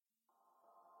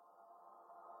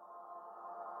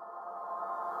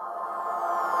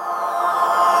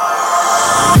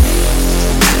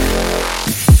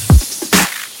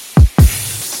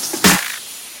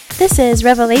is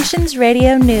Revelations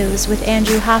Radio News with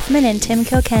Andrew Hoffman and Tim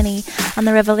Kilkenny on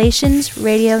the Revelations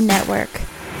Radio Network.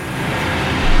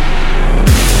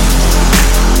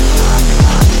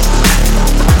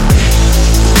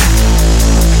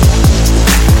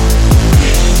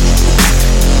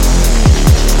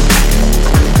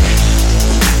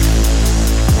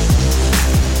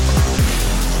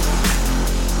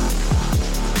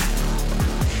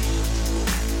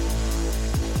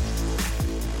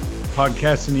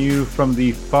 Podcasting you from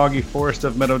the foggy forest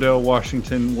of Meadowdale,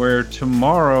 Washington, where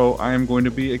tomorrow I am going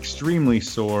to be extremely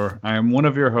sore. I am one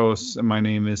of your hosts, and my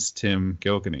name is Tim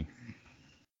Kilkenny.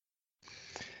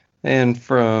 And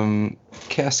from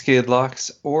Cascade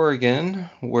Locks, Oregon,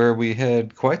 where we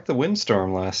had quite the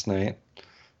windstorm last night,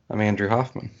 I'm Andrew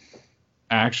Hoffman.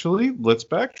 Actually, let's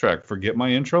backtrack. Forget my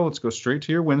intro. Let's go straight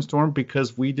to your windstorm,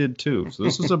 because we did too. So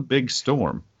this was a big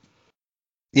storm.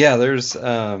 Yeah, there's...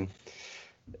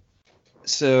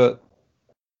 So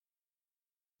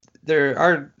there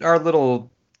our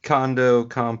little condo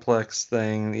complex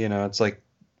thing, you know, it's like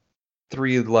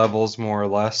 3 levels more or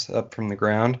less up from the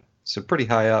ground, so pretty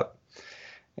high up.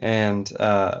 And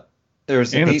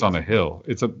there's it's on a hill.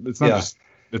 It's not just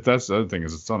that's the other thing,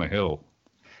 is it's on a hill.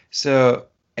 So,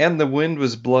 and the wind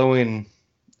was blowing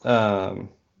out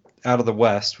of the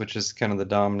west, which is kind of the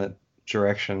dominant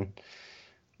direction.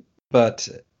 But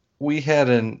we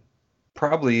had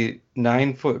probably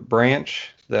 9-foot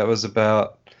branch that was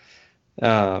about,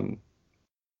 I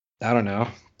don't know,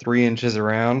 3 inches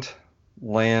around,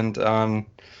 land on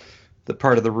the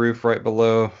part of the roof right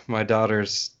below my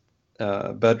daughter's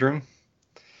bedroom.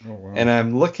 Oh, wow. And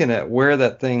I'm looking at where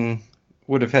that thing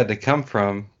would have had to come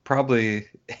from.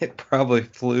 It probably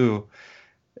flew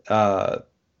at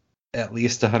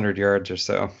least 100 yards or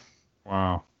so.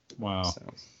 Wow.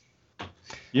 So.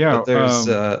 Yeah, but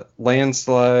there's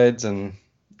landslides and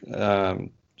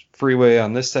freeway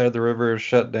on this side of the river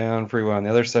shut down, freeway on the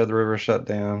other side of the river shut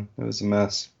down. It was a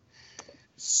mess.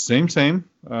 Same.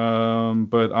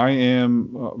 But I am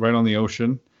right on the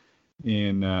ocean,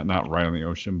 not right on the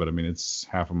ocean, but I mean it's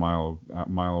half a mile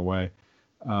away,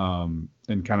 and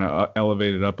kind of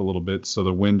elevated up a little bit. So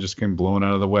the wind just came blowing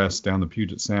out of the west down the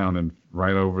Puget Sound and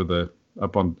right over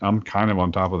I'm kind of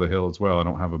on top of the hill as well. I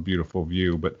don't have a beautiful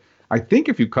view, but I think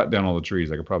if you cut down all the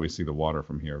trees, I could probably see the water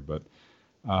from here. But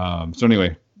so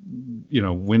anyway, you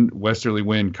know, westerly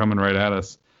wind coming right at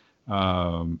us.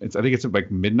 I think it's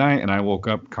like midnight, and I woke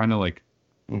up kind of like,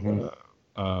 I'd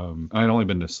only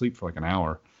been to sleep for like an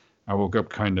hour. I woke up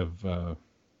kind of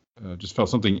just felt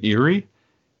something eerie,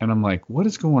 and I'm like, what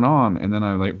is going on? And then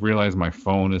I like realized my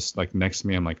phone is like next to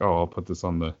me. I'm like, oh, I'll put this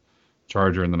on the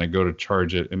charger, and then I go to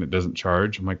charge it, and it doesn't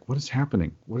charge. I'm like, what is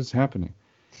happening?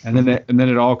 And then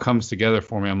it all comes together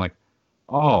for me. I'm like,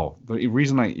 oh, the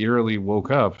reason I eerily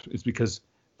woke up is because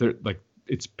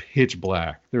it's pitch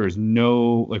black. There is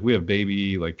no, like, we have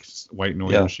baby like white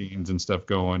noise machines and stuff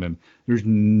going, and there's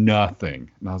nothing.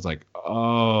 And I was like,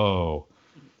 oh.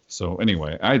 So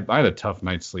anyway, I had a tough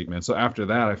night's sleep, man. So after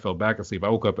that, I fell back asleep. I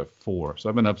woke up at 4, so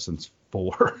I've been up since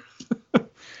 4.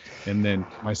 And then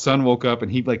my son woke up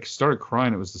and he like started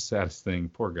crying. It was the saddest thing.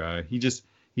 Poor guy.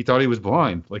 He thought he was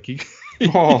blind. Like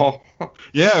Oh.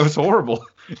 Yeah, it was horrible.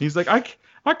 He's like, I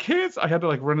can't. I had to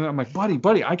like run it. I'm like,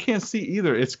 buddy, I can't see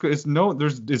either. It's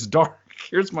dark.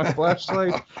 Here's my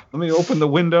flashlight. Let me open the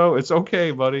window. It's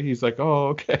okay, buddy. He's like, oh,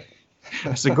 okay.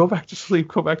 I said, go back to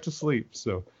sleep.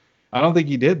 So I don't think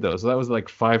he did though. So that was like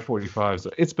 5:45.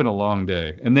 So it's been a long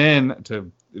day. And then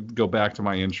to go back to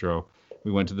my intro,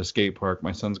 we went to the skate park.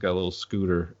 My son's got a little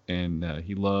scooter, and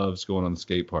he loves going on the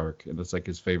skate park, and that's like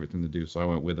his favorite thing to do. So I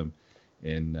went with him,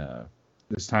 and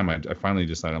this time I finally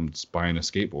decided I'm just buying a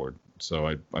skateboard. So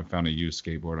I found a used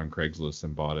skateboard on Craigslist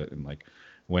and bought it, and like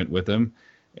went with him.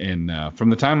 And from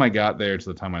the time I got there to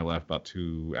the time I left, about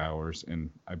 2 hours,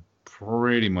 and I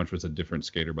pretty much was a different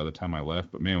skater by the time I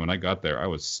left. But man, when I got there, I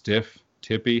was stiff,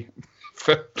 tippy,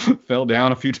 fell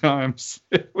down a few times.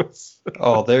 It was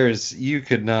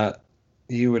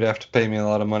you would have to pay me a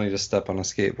lot of money to step on a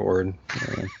skateboard.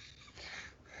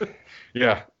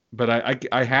 Yeah, but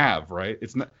I have, right?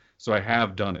 It's not, so I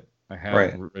have done it. I have.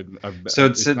 Right. So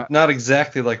it's not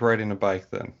exactly like riding a bike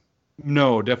then.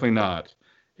 No, definitely not.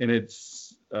 And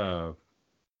it's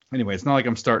anyway, it's not like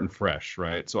I'm starting fresh,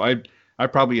 right? So I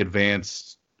probably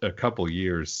advanced a couple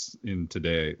years in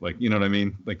today, like, you know what I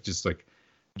mean? Like just like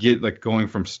get like going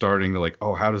from starting to like,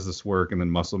 oh, how does this work? And then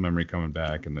muscle memory coming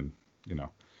back, and then, you know.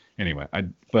 Anyway,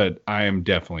 but I am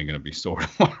definitely going to be sore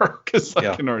tomorrow because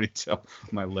I can already tell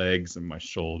my legs and my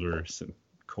shoulders and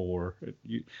core.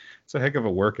 It's a heck of a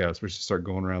workout. So we should start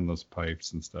going around those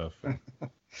pipes and stuff.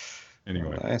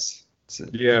 Anyway, nice. It's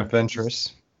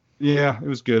adventurous. Yeah, it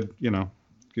was good.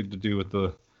 Good to do with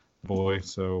the boy.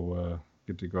 So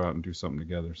good to go out and do something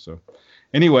together. So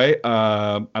anyway,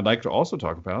 I'd like to also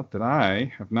talk about that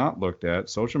I have not looked at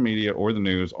social media or the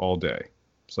news all day.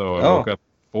 So I woke up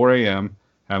 4 a.m.,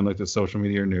 haven't looked at social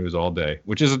media or news all day,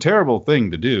 which is a terrible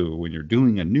thing to do when you're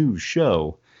doing a news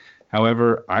show.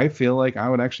 However, I feel like I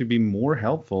would actually be more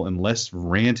helpful and less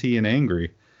ranty and angry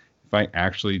if I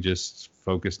actually just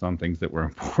focused on things that were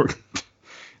important.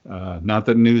 Not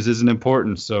that news isn't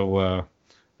important. So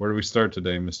where do we start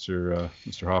today, Mr.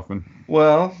 Hoffman?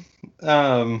 Well,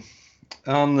 on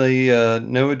the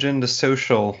No Agenda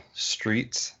Social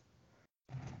streets,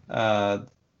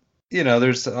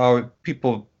 there's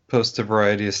people post a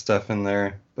variety of stuff in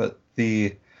there, but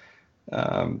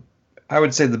I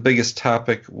would say the biggest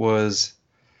topic was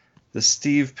the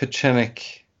Steve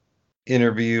Pieczenik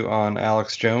interview on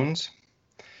Alex Jones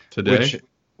Today,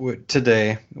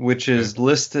 which is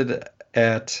listed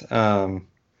at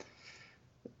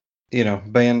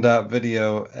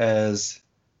band.video as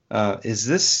is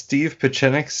this Steve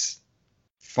Pieczenik's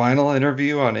final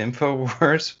interview on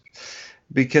InfoWars?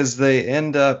 Because they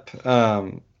end up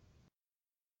I'll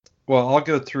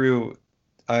go through.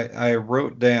 I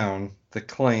wrote down the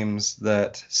claims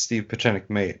that Steve Pieczenik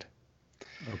made.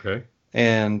 Okay.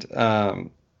 And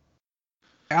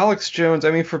Alex Jones,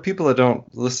 I mean, for people that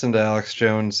don't listen to Alex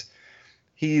Jones,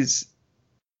 he's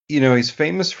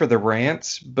famous for the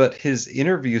rants, but his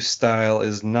interview style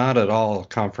is not at all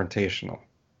confrontational.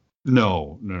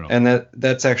 No. And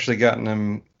that's actually gotten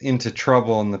him into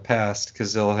trouble in the past,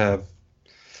 because he'll have,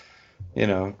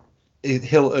 he'll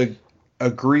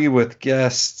agree with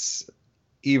guests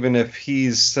even if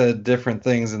he's said different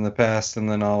things in the past, and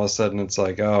then all of a sudden it's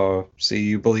like, oh, see,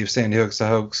 you believe Sandy Hook's a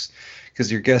hoax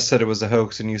because your guest said it was a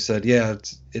hoax, and you said, yeah,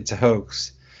 it's a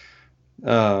hoax.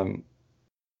 And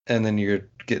then you're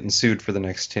getting sued for the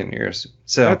next 10 years.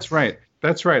 So That's right.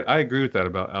 I agree with that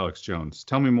about Alex Jones.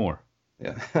 Tell me more.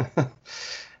 Yeah.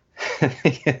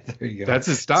 Yeah, there you go. That's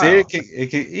his style. See,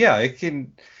 it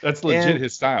can. That's legit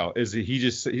his style. Is he's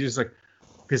just like,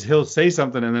 because he'll say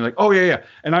something and they're like, oh yeah,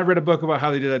 and I read a book about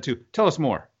how they did that too. Tell us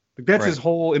more. Like, that's his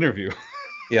whole interview.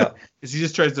 Yeah. Is he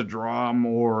just tries to draw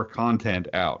more content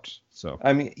out. So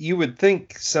I mean, you would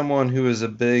think someone who is a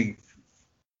big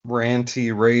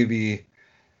ranty, ravey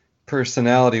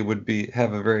personality would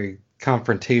have a very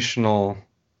confrontational,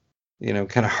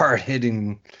 kind of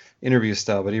hard-hitting interview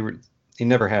style, but he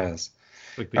never has.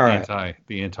 Like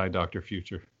the anti Dr.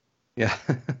 Future. Yeah.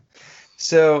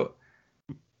 So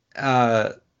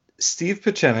Steve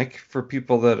Pieczenik, for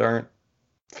people that aren't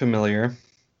familiar,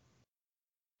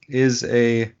 is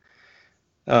a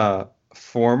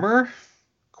former ?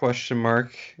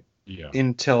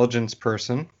 Intelligence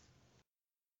person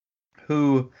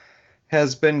who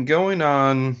has been going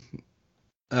on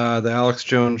the Alex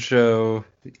Jones show.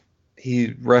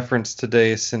 He referenced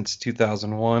today since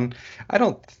 2001. I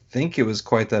don't think it was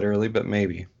quite that early, but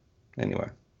maybe. Anyway.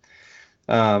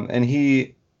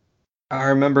 And I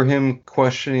remember him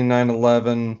questioning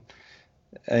 9/11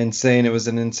 and saying it was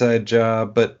an inside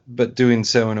job, but doing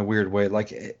so in a weird way.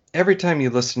 Like, every time you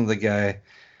listen to the guy,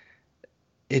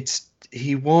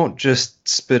 he won't just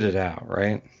spit it out,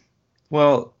 right?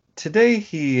 Well, today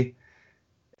he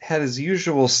had his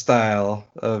usual style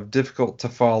of difficult to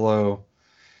follow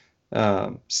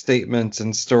statements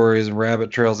and stories and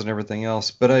rabbit trails and everything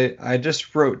else. But I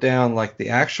just wrote down like the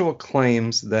actual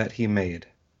claims that he made.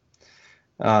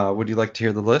 Would you like to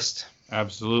hear the list?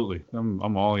 Absolutely.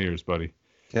 I'm all ears, buddy.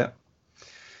 Yeah.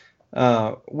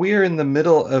 We are in the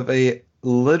middle of a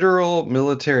literal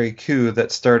military coup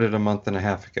that started a month and a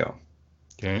half ago.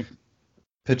 Okay.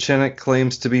 Pieczenik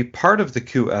claims to be part of the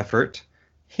coup effort,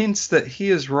 hints that he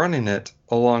is running it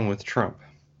along with Trump.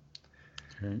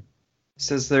 Okay.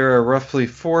 Says there are roughly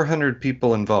 400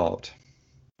 people involved.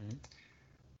 Okay.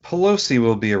 Pelosi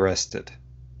will be arrested.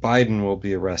 Biden will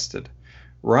be arrested.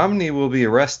 Romney will be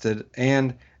arrested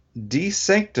and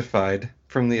desanctified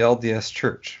from the LDS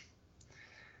Church.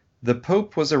 The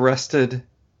Pope was arrested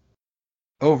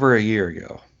over a year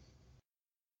ago.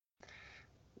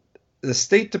 The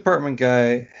State Department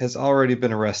guy has already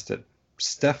been arrested,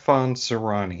 Stefan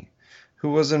Serrani, who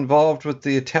was involved with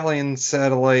the Italian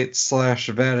satellite /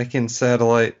 Vatican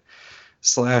satellite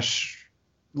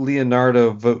 /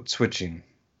 Leonardo vote switching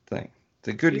thing.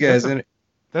 The good guys in it.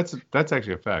 That's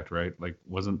actually a fact, right? Like,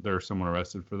 wasn't there someone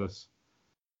arrested for this?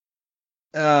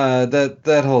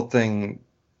 That whole thing,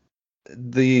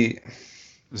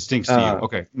 It stinks to you.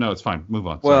 Okay, no, it's fine. Move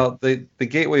on. Well, the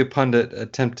Gateway Pundit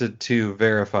attempted to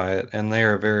verify it, and they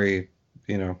are very,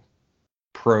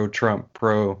 pro-Trump,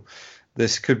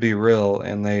 this could be real,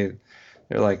 and they're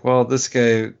like, well, this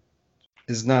guy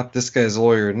is not this guy's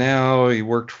lawyer now. He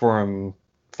worked for him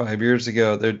 5 years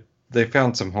ago. They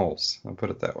found some holes. I'll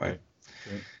put it that way.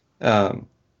 Right.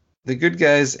 The good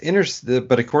guys,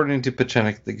 but according to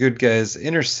Pechenik, the good guys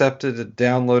intercepted and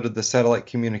downloaded the satellite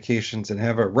communications and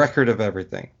have a record of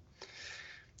everything.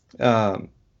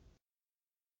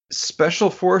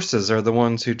 Special forces are the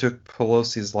ones who took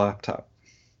Pelosi's laptop.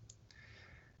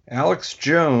 Alex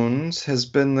Jones has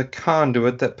been the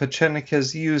conduit that Pechenik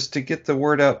has used to get the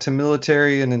word out to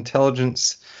military and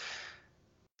intelligence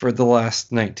for the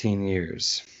last 19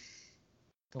 years.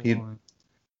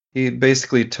 He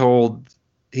basically told...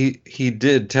 He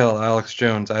did tell Alex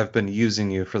Jones, I've been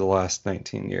using you for the last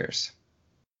 19 years.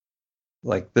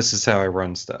 Like, this is how I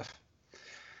run stuff.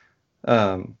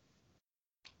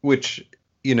 Which,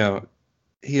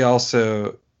 he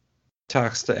also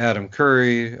talks to Adam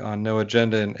Curry on No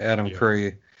Agenda, and Adam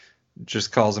Curry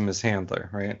just calls him his handler,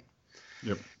 right?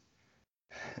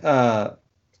 Yep.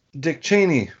 Dick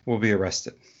Cheney will be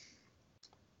arrested.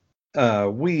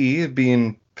 We,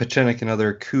 being Pechenik and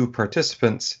other coup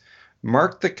participants,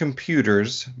 marked the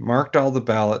computers, marked all the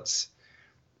ballots.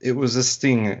 It was a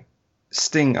sting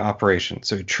operation.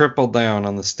 So he tripled down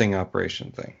on the sting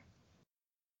operation thing.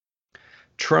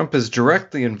 Trump is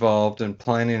directly involved in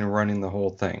planning and running the whole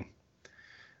thing.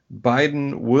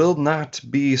 Biden will not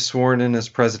be sworn in as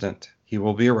president. He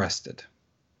will be arrested.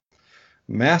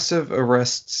 Massive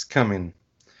arrests coming.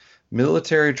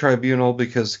 Military tribunal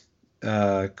because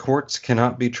courts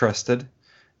cannot be trusted.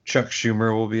 Chuck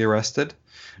Schumer will be arrested.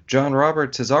 John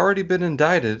Roberts has already been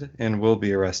indicted and will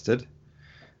be arrested.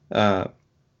 Brennan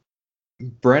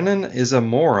is a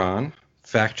moron.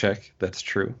 Fact check, that's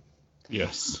true.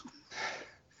 Yes.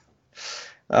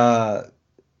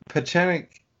 Pechenik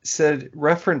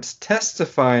referenced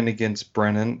testifying against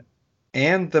Brennan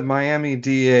and the Miami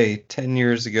DA 10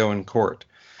 years ago in court.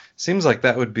 Seems like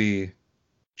that would be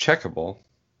checkable.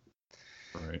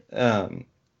 Right.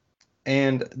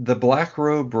 And the Black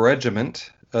Robe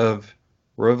Regiment of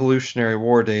Revolutionary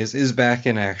War days is back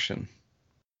in action.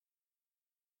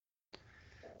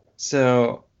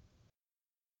 So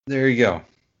there you go.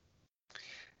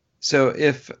 So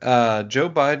if Joe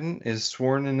Biden is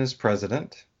sworn in as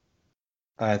president,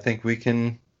 I think we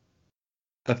can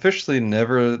officially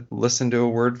never listen to a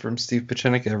word from Steve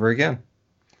Pechenik ever again.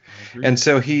 And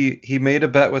so he made a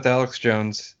bet with Alex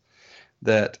Jones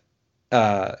that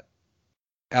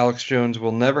Alex Jones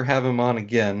will never have him on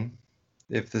again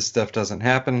if this stuff doesn't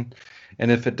happen.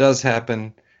 And if it does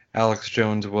happen, Alex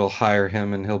Jones will hire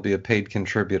him and he'll be a paid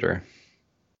contributor.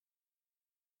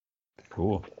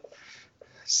 Cool.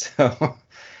 So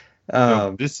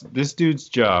this dude's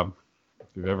job, if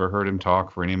you've ever heard him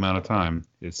talk for any amount of time,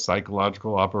 is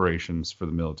psychological operations for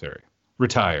the military.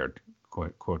 Retired,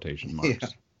 quotation marks. Yeah.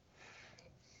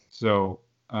 So,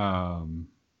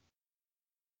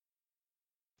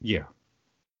 yeah.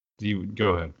 You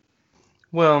go ahead.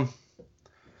 Well,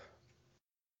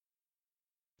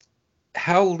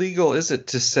 how legal is it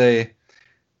to say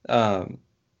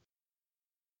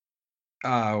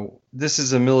this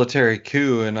is a military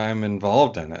coup and I'm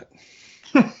involved in it?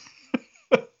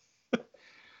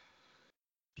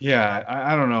 Yeah,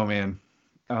 I don't know, man.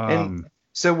 And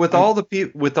so with all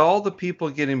the people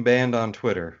getting banned on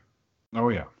Twitter. Oh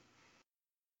yeah.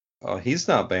 Oh, he's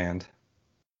not banned.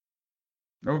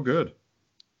 Oh, good.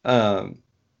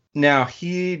 Now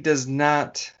he does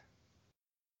not.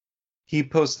 He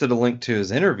posted a link to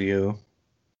his interview,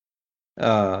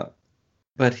 but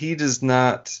he does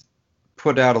not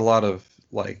put out a lot of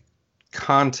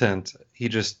content. He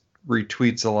just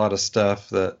retweets a lot of stuff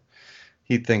that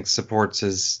he thinks supports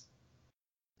his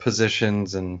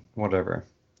positions and whatever.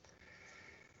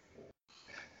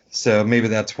 So maybe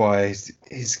that's why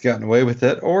he's gotten away with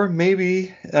it, or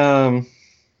maybe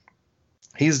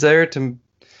he's there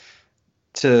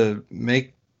to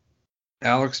make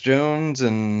Alex Jones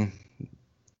and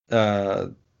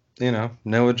No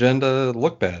Agenda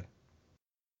look bad.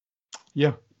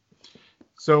 Yeah.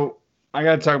 So I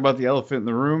got to talk about the elephant in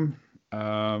the room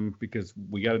because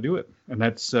we got to do it, and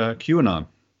that's QAnon.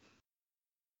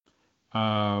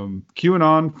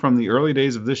 QAnon from the early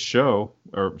days of this show,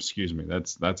 or excuse me,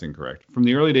 that's incorrect. From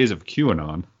the early days of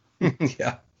QAnon,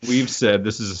 yeah, we've said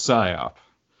this is a psyop.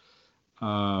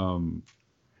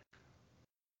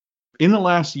 In the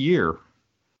last year,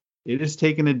 it has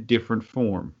taken a different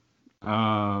form.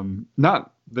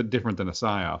 Not that different than a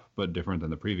psyop, but different than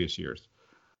the previous years.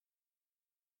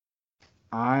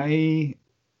 How do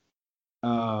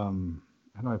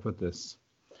I put this?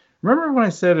 Remember when I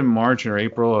said in March or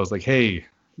April, I was like, hey,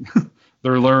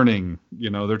 they're learning,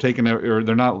 they're taking, or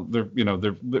they're not, they're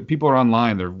people are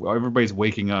online. Everybody's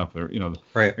waking up.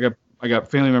 Right. I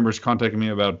got family members contacting me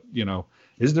about,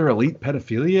 is there elite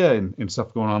pedophilia and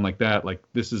stuff going on like that? Like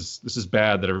this is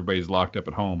bad that everybody's locked up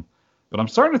at home. But I'm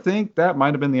starting to think that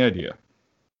might have been the idea.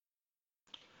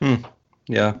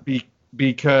 Yeah.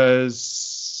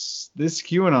 Because this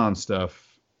QAnon stuff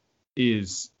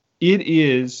is, and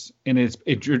it's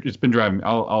been driving me,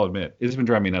 I'll admit, it's been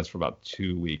driving me nuts for about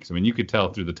 2 weeks. I mean, you could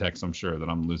tell through the text, I'm sure, that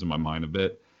I'm losing my mind a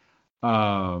bit.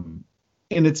 And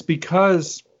it's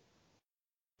because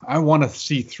I want to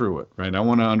see through it, right? I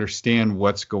want to understand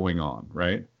what's going on,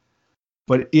 right?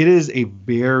 But it is a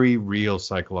very real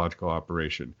psychological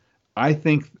operation. I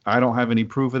think I don't have any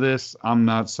proof of this. I'm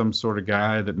not some sort of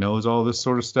guy that knows all this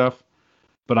sort of stuff,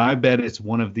 but I bet it's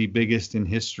one of the biggest in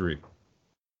history.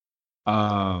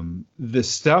 The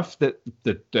stuff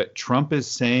that Trump is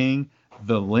saying,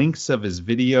 the links of his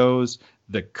videos,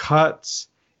 the cuts,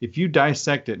 if you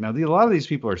dissect it, now a lot of these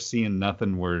people are seeing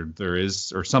nothing where there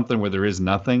is, or something where there is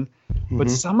nothing, but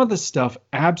some of the stuff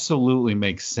absolutely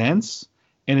makes sense,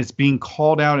 and it's being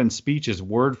called out in speeches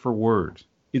word for word.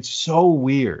 It's so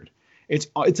weird. It's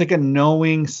like a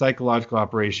knowing psychological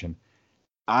operation.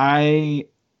 I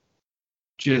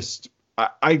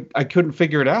couldn't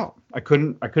figure it out. I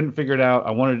couldn't figure it out.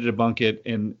 I wanted to debunk it,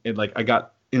 and I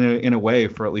got in a way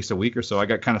for at least a week or so. I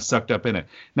got kind of sucked up in it.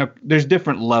 Now there's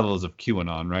different levels of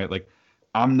QAnon, right? Like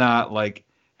I'm not like,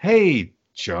 hey,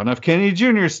 John F. Kennedy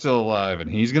Jr. is still alive and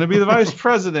he's going to be the vice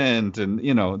president, and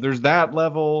there's that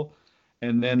level,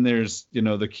 and then there's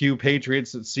the Q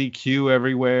patriots that see Q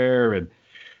everywhere, and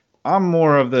I'm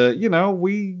more of the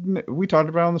we talked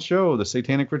about on the show, the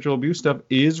satanic ritual abuse stuff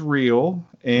is real,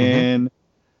 and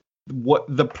what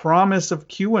the promise of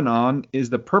QAnon is,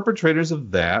 the perpetrators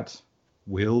of that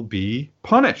will be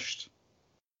punished.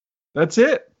 That's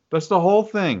it. That's the whole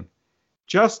thing.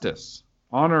 Justice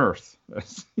on earth.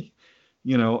 And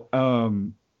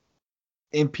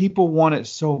people want it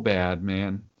so bad,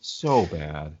 man. So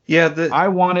bad. Yeah. I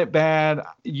want it bad.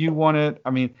 You want it. I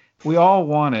mean, we all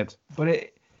want it. But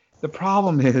the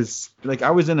problem is,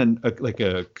 I was in a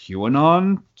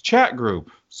QAnon chat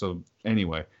group. So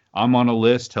anyway, I'm on a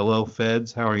list. Hello,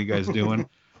 feds. How are you guys doing?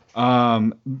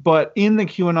 But in the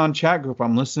QAnon chat group,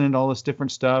 I'm listening to all this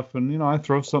different stuff, and I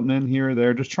throw something in here or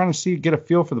there, just trying to get a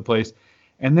feel for the place.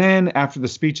 And then after the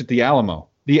speech at the Alamo,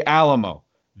 they died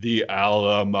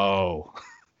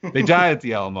at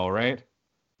the Alamo, right?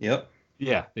 Yep.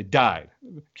 Yeah, they died.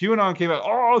 QAnon came out.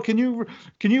 Oh, can you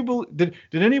believe? Did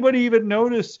anybody even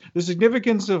notice the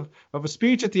significance of a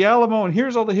speech at the Alamo? And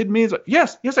here's all the hidden meanings.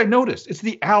 Yes, I noticed. It's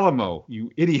the Alamo,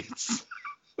 you idiots.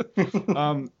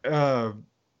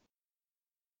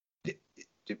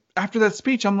 After that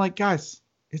speech, I'm like, guys,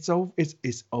 it's over.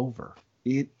 It's over.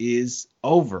 It is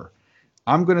over.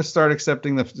 I'm going to start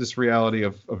accepting this reality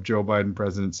of Joe Biden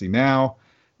presidency now.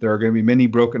 There are going to be many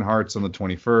broken hearts on the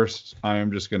 21st. I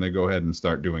am just going to go ahead and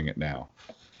start doing it now.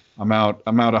 I'm out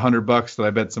 $100 that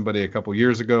I bet somebody a couple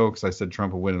years ago because I said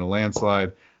Trump will win in a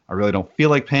landslide. I really don't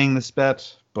feel like paying this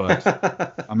bet, but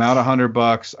I'm out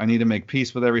 $100. I need to make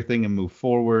peace with everything and move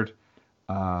forward.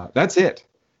 That's it.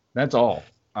 That's all.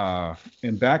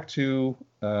 And back to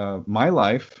my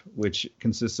life, which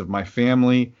consists of my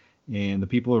family and the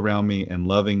people around me, and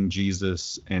loving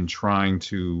Jesus and trying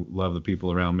to love the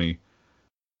people around me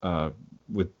having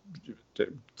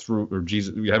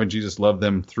Jesus love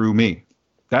them through me.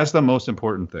 That's the most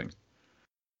important thing.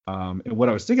 And what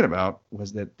I was thinking about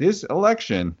was that this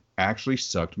election actually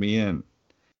sucked me in.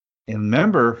 And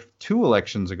remember, 2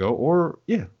 elections ago,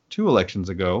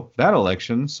 that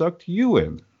election sucked you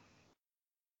in.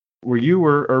 Where you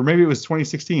were, or maybe it was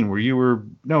 2016, where you were,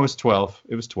 no, it was 12.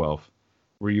 It was 12,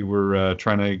 where you were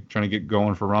trying to get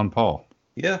going for Ron Paul.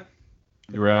 Yeah.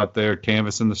 You were out there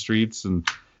canvassing the streets and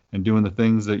doing the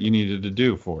things that you needed to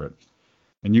do for it.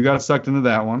 And you got sucked into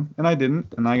that one, and I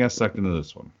didn't, and I got sucked into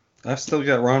this one. I've still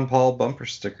got Ron Paul bumper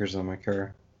stickers on my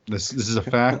car. This is a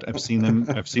fact. I've seen them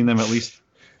at least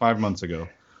 5 months ago.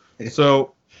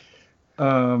 So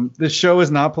this show is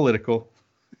not political.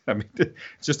 I mean,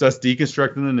 it's just us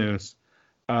deconstructing the news.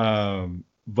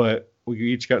 But we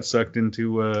each got sucked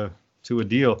into a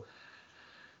deal.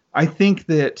 I think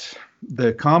that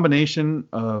the combination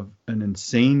of an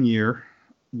insane year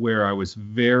where I was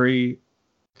very...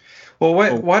 Well,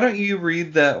 why don't you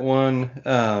read that one?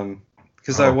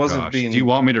 Because I wasn't being... Do you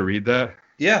want me to read that?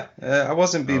 Yeah, I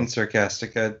wasn't being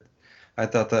sarcastic. I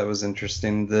thought that was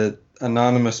interesting. The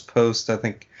anonymous post, I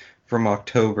think, from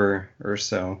October or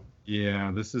so.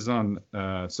 Yeah, this is on...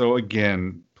 so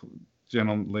again,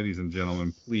 ladies and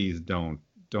gentlemen, please don't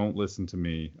listen to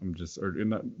me.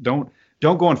 Don't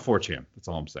go on 4chan. That's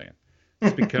all I'm saying.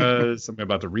 It's because I'm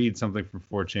about to read something from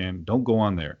 4chan. Don't go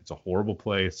on there. It's a horrible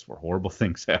place where horrible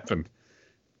things happen.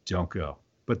 Don't go.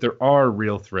 But there are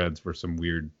real threads where some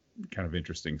weird, kind of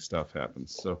interesting stuff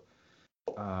happens. So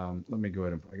let me go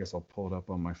ahead and I guess I'll pull it up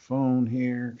on my phone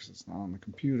here because it's not on the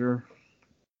computer.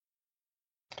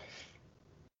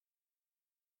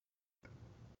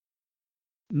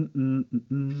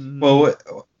 Well,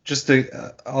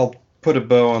 I'll put a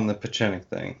bow on the Pachenik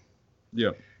thing.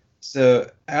 Yeah. So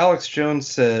Alex Jones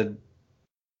said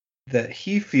that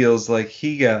he feels like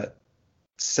he got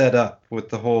set up with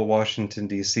the whole Washington,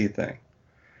 D.C. thing.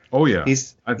 Oh, yeah.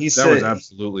 That was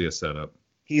absolutely a setup.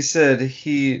 He said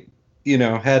he,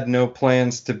 had no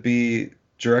plans to be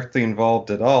directly involved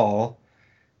at all.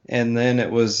 And then it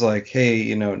was like,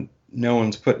 hey, no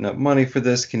one's putting up money for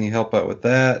this. Can you help out with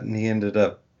that? And he ended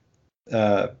up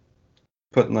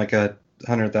putting like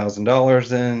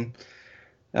 $100,000 in.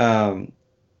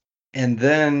 And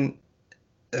then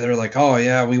they're like, oh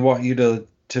yeah, we want you to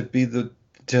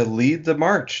lead the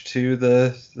march to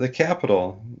the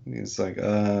Capitol. He's like,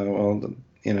 well,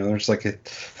 there's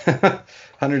like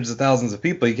hundreds of thousands of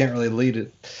people. You can't really lead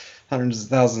it hundreds of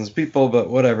thousands of people, but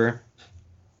whatever.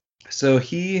 So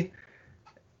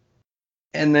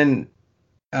and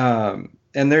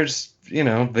there's,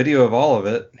 video of all of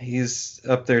it. He's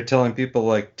up there telling people,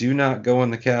 like, do not go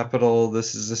in the Capitol.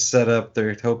 This is a setup.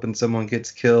 They're hoping someone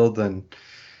gets killed. And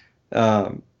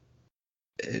at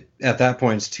that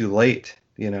point, it's too late,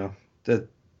 that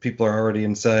people are already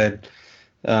inside.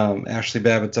 Ashley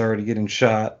Babbitt's already getting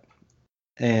shot.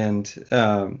 And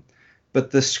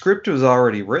but the script was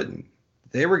already written.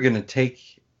 They were going to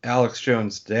take Alex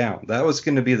Jones down. That was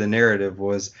going to be the narrative,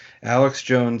 was Alex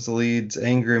Jones leads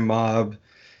angry mob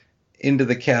into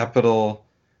the Capitol,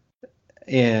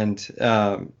 and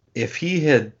if he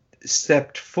had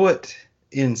stepped foot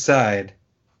inside,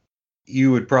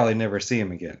 you would probably never see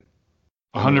him again.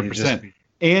 100%.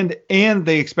 And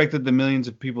they expected the millions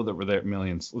of people that were there,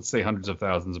 let's say hundreds of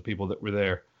thousands of people that were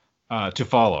there, to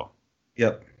follow.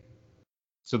 Yep.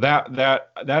 So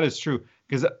that is true,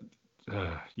 because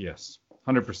yes,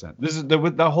 100%. This is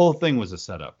the whole thing was a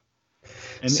setup,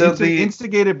 and so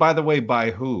instigated, by the way,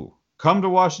 by who? Come to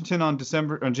Washington on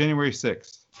January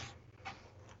 6th.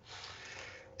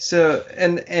 So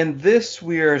and this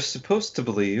we are supposed to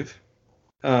believe,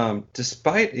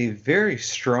 despite a very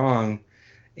strong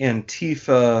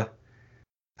Antifa,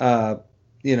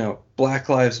 Black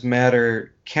Lives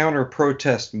Matter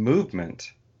counter-protest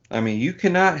movement. I mean, you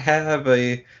cannot have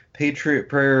a Patriot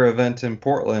Prayer event in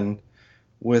Portland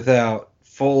without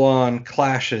full-on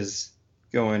clashes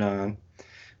going on.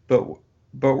 But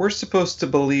we're supposed to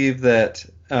believe that,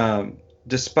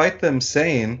 despite them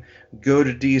saying, go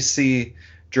to D.C.,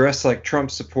 dress like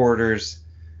Trump supporters,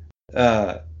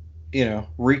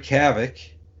 wreak havoc,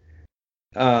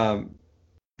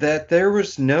 that there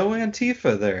was no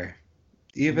Antifa there,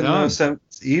 even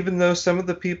though some of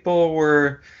the people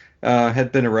were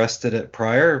had been arrested at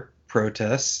prior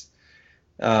protests,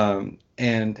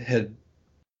 and had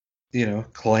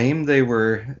claimed they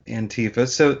were Antifa.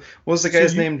 So what was the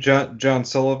guy's name? John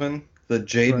Sullivan, the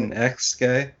Jaden X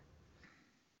guy.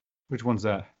 Which one's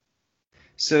that?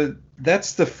 So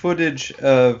that's the footage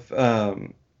of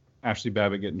Ashley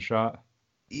Babbitt getting shot.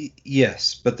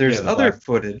 Yes, but there's other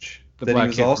footage that he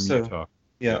was also from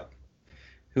Utah.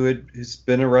 Who's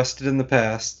been arrested in the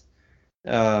past,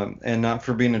 and not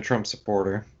for being a Trump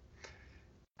supporter.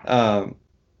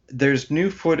 There's new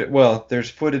footage. Well, there's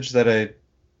footage that I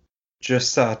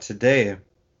just saw today.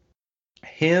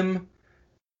 Him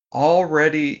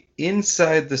already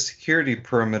inside the security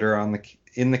perimeter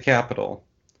in the Capitol,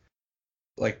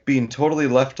 like being totally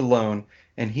left alone,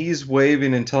 and he's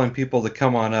waving and telling people to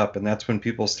come on up, and that's when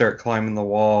people start climbing the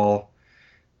wall,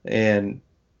 and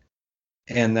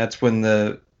that's when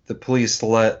the police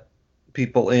let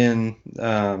people in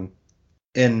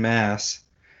masse.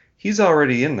 He's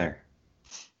already in there.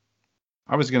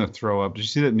 I was going to throw up. Did you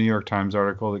see that New York Times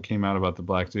article that came out about the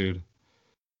black dude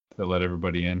that let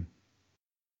everybody in?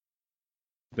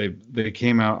 They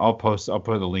came out. I'll put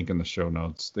the link in the show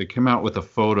notes. They came out with a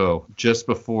photo just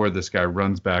before this guy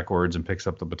runs backwards and picks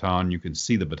up the baton. You can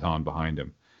see the baton behind him.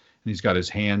 And he's got his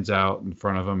hands out in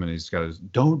front of him, and he's got his,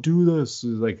 don't do this.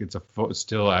 Like, it's a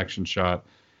still action shot.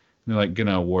 And they're like going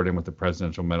to award him with the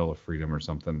Presidential Medal of Freedom or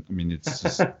something. I mean, it's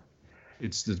just,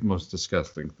 it's the most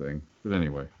disgusting thing. But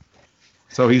anyway.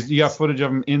 So you got footage of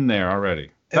him in there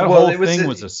already. That whole thing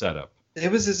was a setup.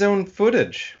 It was his own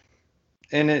footage.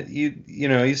 And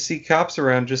you see cops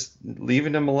around just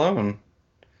leaving him alone.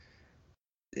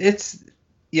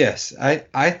 Yes,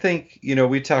 I think,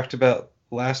 we talked about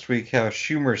last week how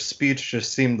Schumer's speech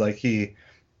just seemed like he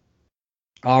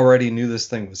already knew this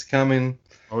thing was coming.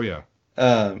 Oh yeah.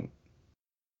 Um,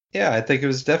 yeah, I think it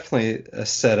was definitely a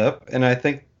setup, and I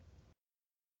think,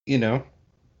 you know,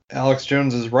 Alex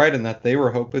Jones is right in that they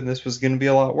were hoping this was going to be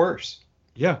a lot worse.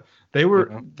 Yeah, You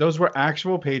know? those were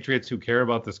actual patriots who care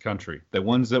about this country. The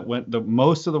ones that went, the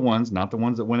most of the ones, not the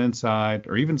ones that went inside,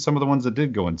 or even some of the ones that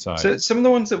did go inside. So some of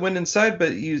the ones that went inside,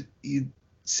 but you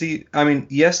see, I mean,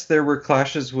 yes, there were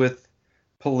clashes with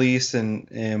police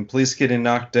and police getting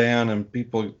knocked down and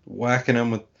people whacking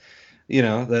them with,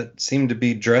 that seemed to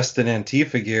be dressed in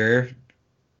Antifa gear,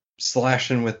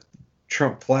 slashing with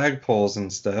Trump flagpoles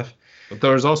and stuff. But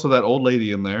there was also that old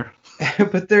lady in there.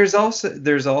 But there's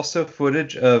also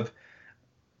footage of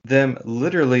them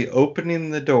literally opening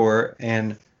the door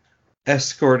and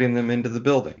escorting them into the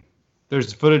building.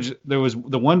 There's footage. There was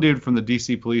the one dude from the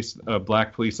DC police,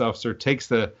 black police officer, takes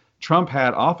the Trump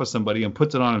hat off of somebody and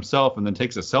puts it on himself, and then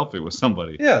takes a selfie with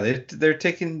somebody. Yeah, they're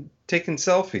taking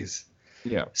selfies.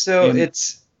 Yeah. So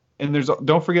and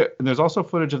don't forget, there's also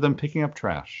footage of them picking up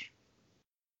trash.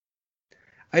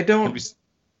 I don't.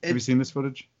 Have you seen this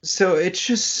footage? So it's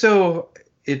just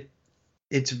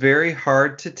it's very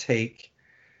hard to take.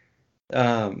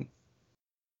 The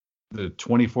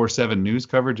 24/7 news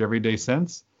coverage every day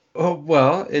since. Oh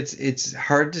well, it's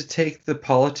hard to take the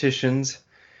politicians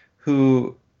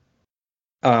who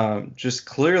just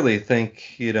clearly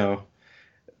think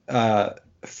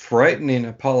frightening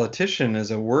a politician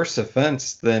is a worse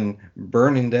offense than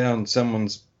burning down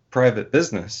someone's private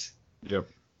business. Yep.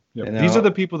 These are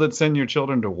the people that send your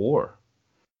children to war.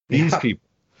 These people.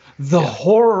 The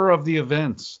horror of the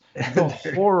events. The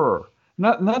horror.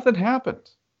 Nothing happened.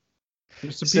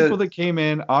 There's some people that came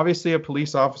in. Obviously, a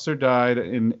police officer died.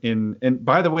 And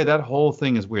by the way, that whole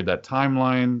thing is weird. That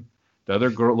timeline. The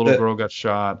other little girl got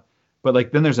shot.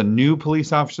 But then there's a new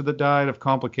police officer that died of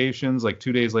complications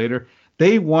 2 days later.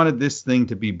 They wanted this thing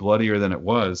to be bloodier than it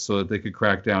was so that they could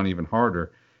crack down even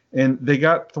harder. And they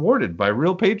got thwarted by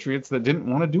real patriots that didn't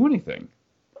want to do anything.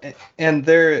 And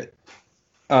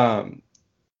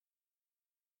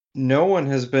no one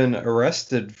has been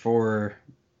arrested for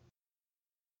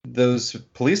those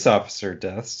police officer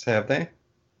deaths, have they?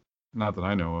 Not that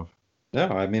I know of. No,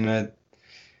 I mean, the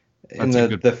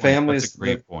families. That's a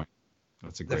great point.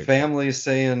 That's a great. The families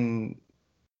saying,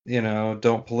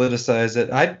 don't politicize it.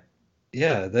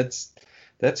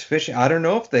 That's fishy. I don't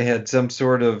know if they had some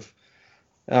sort of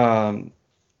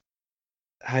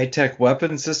high-tech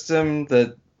weapon system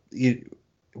that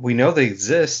we know they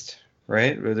exist,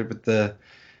 right? But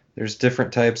there's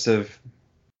different types of,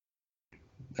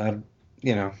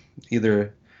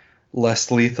 either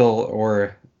less lethal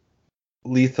or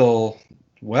lethal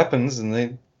weapons, and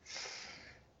they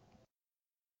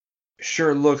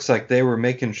sure looks like they were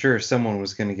making sure someone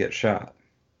was going to get shot.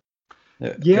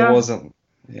 It wasn't,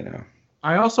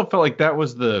 I also felt like that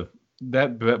was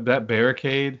that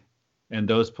barricade and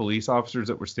those police officers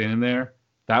that were standing there.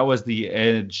 That was the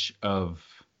edge of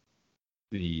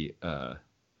the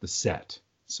set,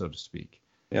 so to speak.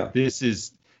 Yeah. This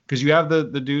is because you have the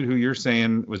dude who you're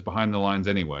saying was behind the lines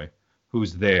anyway,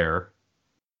 who's there.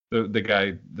 The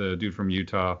guy, the dude from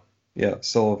Utah. Yeah,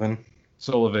 Sullivan.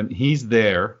 He's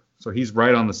there, so he's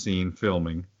right on the scene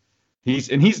filming. He's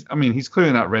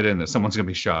clearly not read in that someone's gonna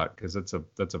be shot because that's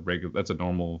a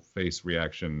normal face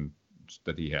reaction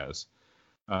that he has.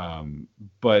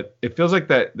 But it feels like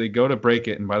that they go to break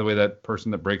it, and by the way, that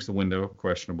person that breaks the window,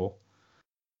 questionable.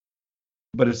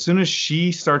 But as soon as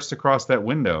she starts to cross that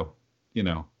window,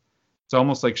 it's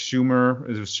almost like Schumer.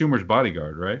 It was Schumer's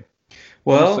bodyguard, right?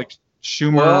 Well, almost like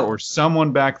Schumer or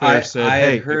someone back there said,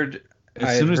 "Hey." I heard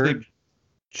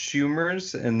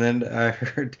Schumer's, and then I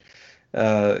heard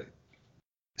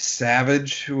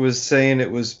Savage was saying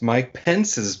it was Mike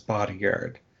Pence's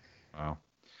bodyguard. Wow.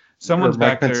 Someone's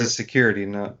back there. Mike Pence's security,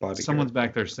 not bodyguard. Someone's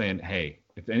back there saying, "Hey,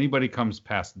 if anybody comes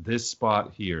past this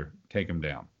spot here, take them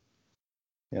down."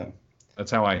 Yeah. That's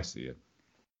how I see it.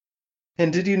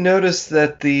 And did you notice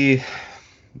that the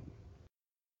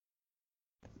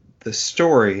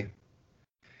story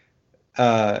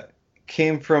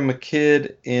came from a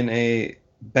kid in a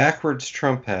backwards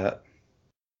Trump hat?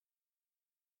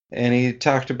 And he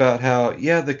talked about how,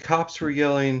 the cops were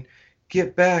yelling,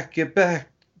 "Get back, get back."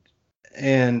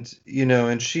 And,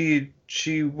 and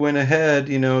she went ahead,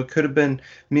 it could have been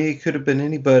me, it could have been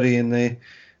anybody. And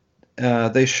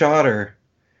they shot her.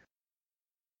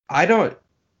 I don't,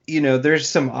 there's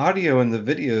some audio in the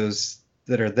videos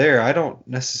that are there. I don't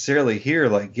necessarily hear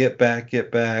 "get back, get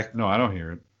back." No, I don't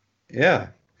hear it. Yeah.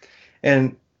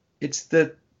 And it's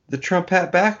the Trump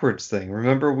hat backwards thing.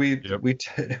 Remember we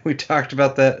talked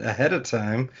about that ahead of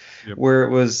time, where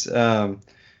it was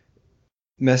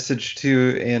message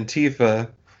to Antifa,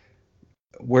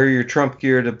 wear your Trump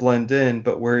gear to blend in,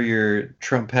 but wear your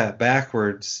Trump hat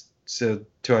backwards so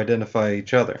to identify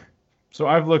each other. So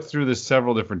I've looked through this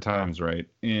several different times, right?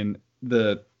 And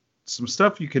some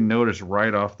stuff you can notice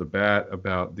right off the bat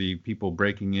about the people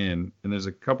breaking in, and there's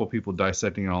a couple people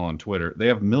dissecting it all on Twitter. They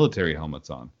have military helmets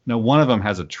on. Now, one of them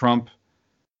has a Trump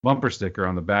bumper sticker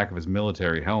on the back of his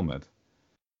military helmet,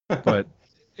 but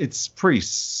it's pretty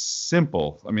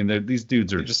simple. I mean, these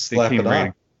dudes are just slap it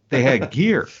on. They had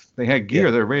gear.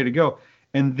 Yeah. They're ready to go.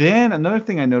 And then another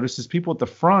thing I noticed is people at the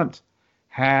front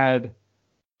had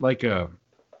like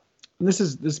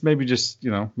this may be just,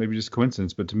 maybe just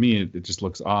coincidence, but to me it just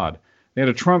looks odd. They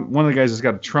had one of the guys has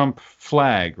got a Trump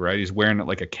flag, right? He's wearing it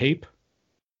like a cape.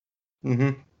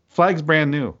 Mm-hmm. Flag's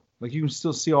brand new. Like you can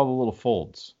still see all the little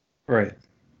folds. Right.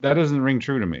 That doesn't ring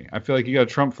true to me. I feel like you got a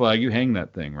Trump flag, you hang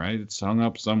that thing, right? It's hung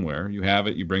up somewhere. You have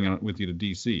it, you bring it with you to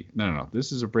DC. No.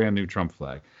 This is a brand new Trump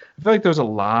flag. I feel like there's a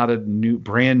lot of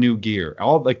brand new gear.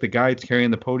 All like the guy carrying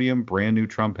the podium, brand new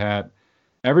Trump hat.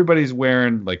 Everybody's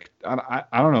wearing like I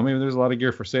don't know, maybe there's a lot of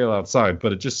gear for sale outside,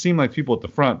 but it just seemed like people at the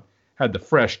front had the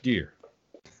fresh gear.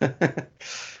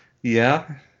 Yeah.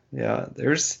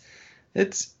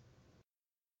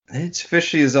 It's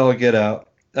fishy as all get out.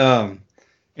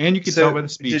 And you could tell by the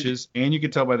speeches, and you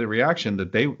could tell by the reaction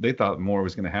that they thought more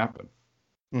was going to happen.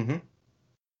 Mm-hmm.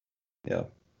 Yeah.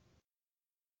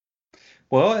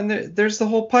 Well, and there's the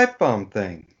whole pipe bomb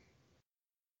thing,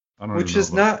 which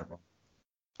has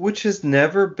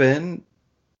never been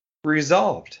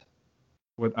resolved.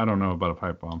 What I don't know about a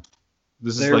pipe bomb.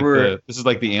 This is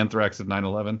like the anthrax of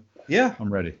 9/11. Yeah,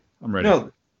 I'm ready.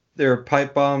 No, there are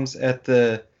pipe bombs at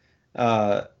the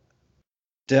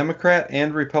Democrat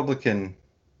and Republican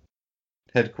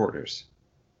headquarters.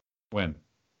 When?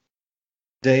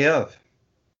 Day of.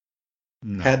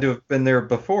 No. Had to have been there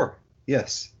before.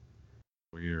 Yes.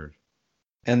 Weird.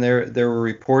 And there were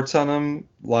reports on them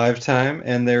live time,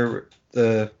 and there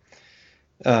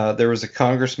was a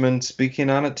congressman speaking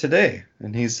on it today,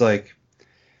 and he's like,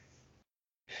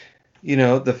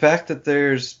 the fact that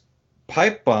there's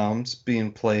pipe bombs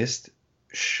being placed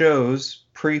shows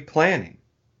pre-planning.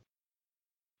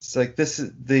 It's like this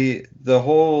is the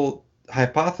whole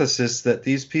hypothesis that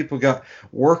these people got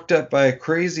worked up by a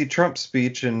crazy Trump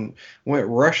speech and went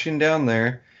rushing down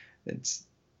there. It's,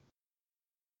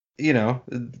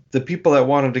 the people that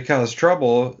wanted to cause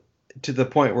trouble to the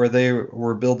point where they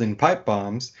were building pipe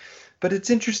bombs. But it's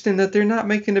interesting that they're not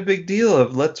making a big deal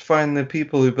of let's find the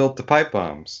people who built the pipe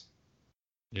bombs.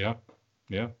 Yeah.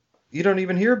 You don't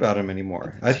even hear about them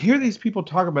anymore. I hear these people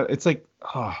talk about it. It's like,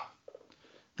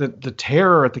 the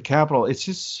terror at the Capitol. It's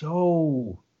just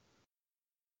so.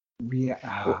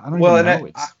 I don't even know.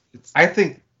 I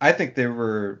think they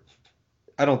were.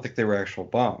 I don't think they were actual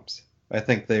bombs. I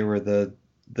think they were the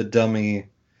dummy,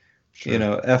 sure.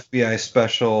 FBI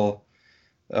special,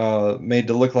 made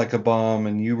to look like a bomb,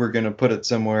 and you were going to put it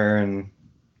somewhere, and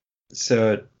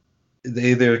so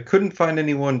they either couldn't find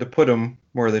anyone to put them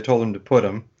where they told them to put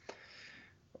them,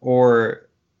 or.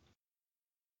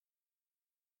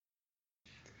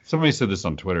 Somebody said this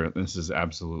on Twitter, and this is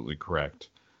absolutely correct.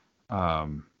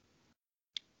 The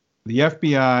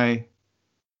FBI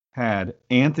had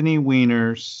Anthony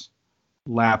Weiner's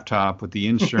laptop with the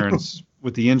insurance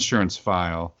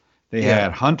file. They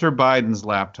had Hunter Biden's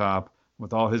laptop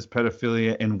with all his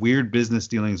pedophilia and weird business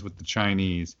dealings with the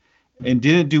Chinese, and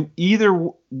didn't do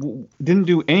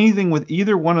anything with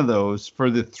either one of those for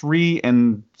the 3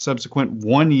 and subsequent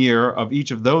 1 year of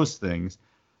each of those things.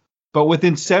 But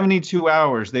within 72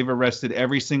 hours, they've arrested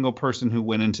every single person who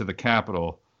went into the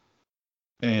Capitol,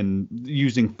 and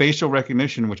using facial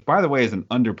recognition, which, by the way, is an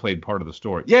underplayed part of the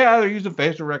story. Yeah, they're using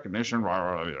facial recognition.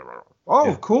 Oh,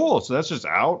 yeah. Cool. So that's just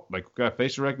out. Like, we've got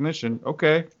facial recognition.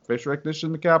 Okay, facial recognition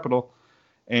in the Capitol.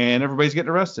 And everybody's getting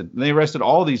arrested. And they arrested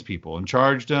all these people and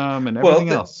charged them and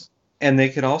everything else. And they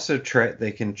can also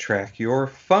track your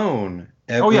phone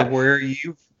everywhere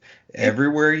you've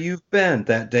been.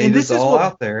 That data is all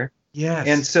out there. Yes.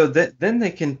 And so then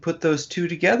they can put those two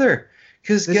together.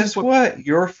 Because guess what?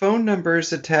 Your phone number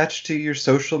is attached to your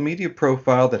social media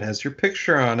profile that has your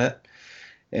picture on it.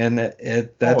 And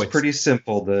that's pretty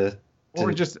simple to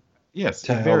very,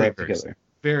 together.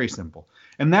 Very simple.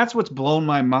 And that's what's blown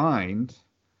my mind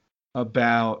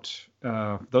about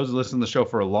those who listen to the show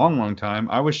for a long, long time.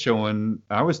 I was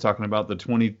talking about the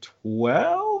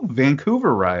 2012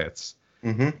 Vancouver riots.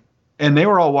 Mm-hmm. And they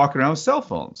were all walking around with cell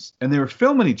phones, and they were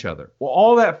filming each other. Well,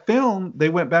 all that film they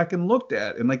went back and looked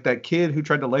at, and like that kid who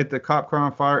tried to light the cop car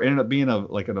on fire ended up being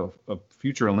a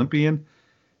future Olympian,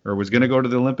 or was going to go to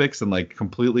the Olympics, and like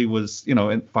completely was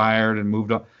and fired and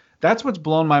moved on. That's what's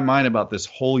blown my mind about this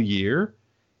whole year,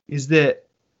 is that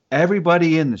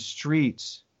everybody in the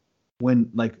streets,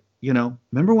 when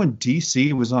remember when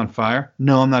DC was on fire?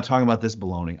 No, I'm not talking about this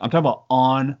baloney. I'm talking about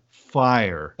on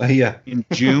fire. Yeah. In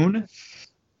June,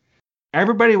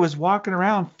 everybody was walking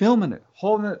around filming it,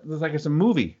 holding it like it's a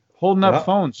movie, holding up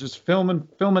phones, just filming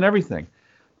everything.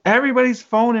 Everybody's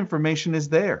phone information is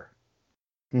there.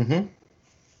 Mm-hmm.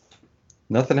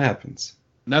 Nothing happens.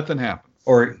 Nothing happens.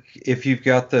 Or if you've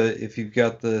got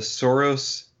the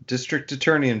Soros district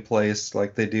attorney in place,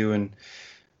 like they do in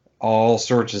all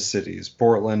sorts of cities,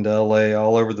 Portland, LA,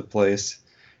 all over the place,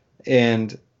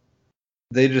 and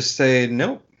they just say,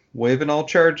 nope, waiving all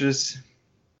charges.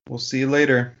 We'll see you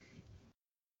later.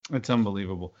 It's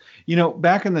unbelievable.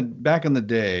 Back in the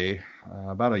day,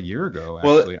 about a year ago,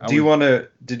 actually. Well,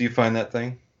 did you find that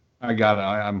thing? I got it.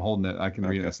 I'm holding it. I can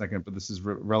read it in a second, but this is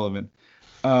relevant.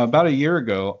 About a year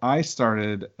ago, I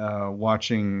started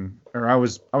watching, or I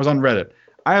was on Reddit.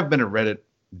 I have been a Reddit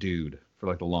dude for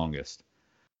like the longest.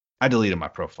 I deleted my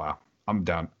profile. I'm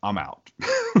done. I'm out.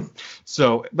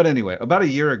 So, but anyway, about a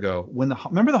year ago,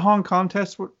 remember the Hong Kong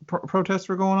protests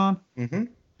were going on? Mm-hmm.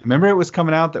 Remember it was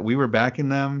coming out that we were backing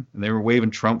them, and they were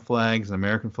waving Trump flags and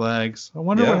American flags. I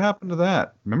wonder what happened to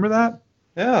that. Remember that?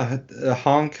 Yeah,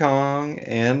 Hong Kong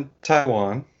and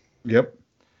Taiwan. Yep.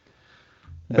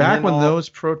 Back when those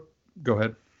go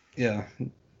ahead. Yeah.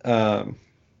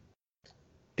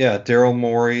 Daryl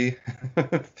Morey,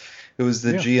 who was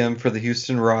the GM for the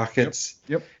Houston Rockets.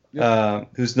 Yep.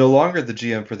 Who's no longer the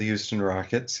GM for the Houston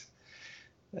Rockets.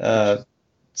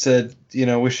 Said,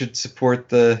 we should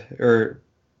support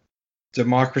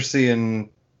democracy in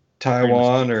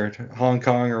Taiwan or Hong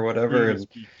Kong or whatever.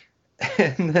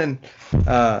 And then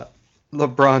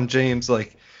LeBron James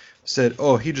said,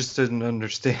 oh, he just didn't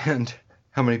understand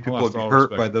how many people would be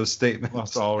hurt by those statements.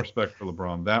 Lost all respect for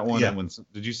LeBron. That one. Yeah.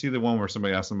 Did you see the one where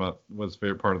somebody asked him about what his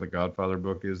favorite part of the Godfather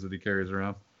book is that he carries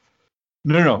around?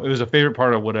 No. It was a favorite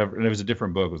part of whatever, and it was a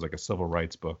different book. It was like a civil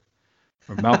rights book,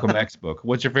 or Malcolm X book.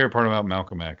 What's your favorite part about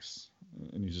Malcolm X?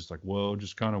 And he's just like, well,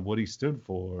 just kind of what he stood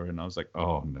for. And I was like,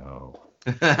 oh no.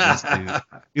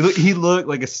 He looked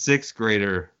like a sixth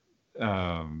grader.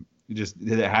 He just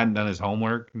hadn't done his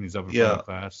homework, and he's up in front of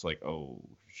class. Like, oh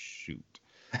shoot.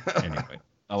 Anyway,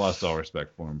 I lost all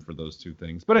respect for him for those two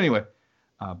things. But anyway,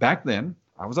 back then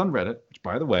I was on Reddit, which,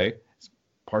 by the way, is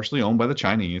partially owned by the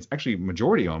Chinese. Actually,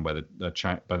 majority owned by the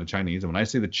Chinese. And when I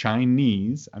say the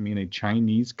Chinese, I mean a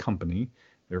Chinese company.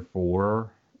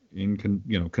 Therefore,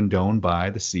 condoned by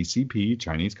the CCP,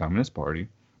 Chinese Communist Party.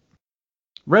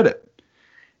 Reddit.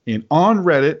 And on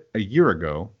Reddit a year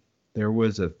ago, there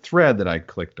was a thread that I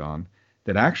clicked on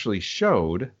that actually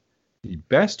showed the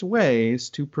best ways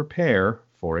to prepare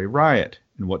for a riot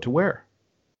and what to wear.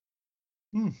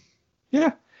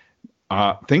 Yeah.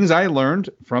 Things I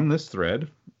learned from this thread,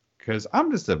 because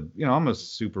I'm just I'm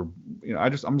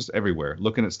just everywhere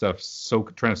looking at stuff,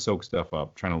 trying to soak stuff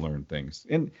up, trying to learn things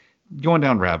and going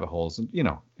down rabbit holes, and you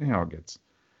know how it gets.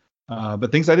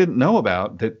 But things I didn't know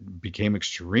about that became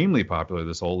extremely popular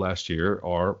this whole last year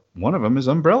are, one of them is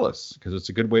umbrellas, because it's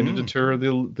a good way to deter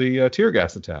the tear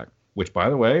gas attack, which, by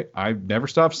the way, I've never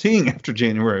stopped seeing after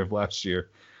January of last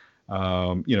year.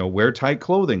 Wear tight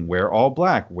clothing, wear all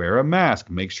black, wear a mask,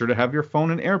 make sure to have your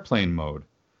phone in airplane mode.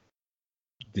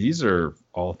 These are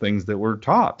all things that were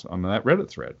taught on that Reddit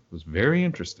thread. It was very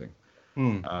interesting.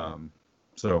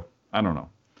 So I don't know.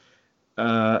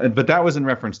 But that was in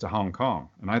reference to Hong Kong.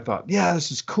 And I thought, yeah,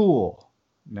 this is cool.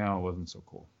 Now it wasn't so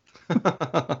cool.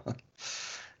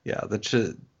 Yeah, the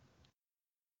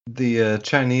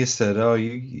Chinese said, oh,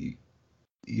 you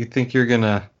think you're going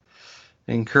to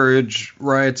encourage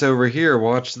riots over here?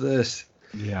 Watch this.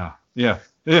 Yeah,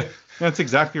 that's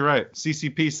exactly right.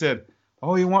 CCP said,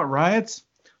 oh, you want riots?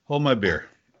 Hold my beer.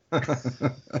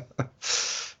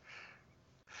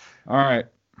 All right.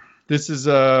 This is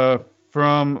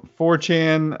from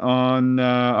 4chan on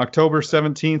October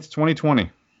 17th, 2020.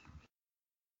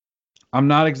 I'm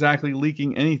not exactly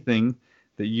leaking anything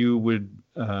that you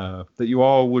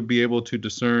all would be able to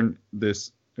discern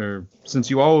this, or since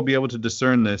you all will be able to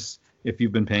discern this if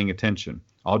you've been paying attention.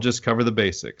 I'll just cover the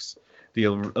basics. The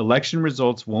election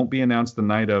results won't be announced the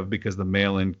night of because of the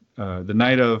mail-in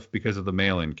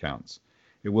counts.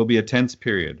 It will be a tense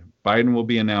period. Biden will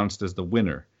be announced as the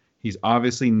winner. He's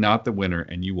obviously not the winner,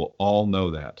 and you will all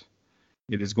know that.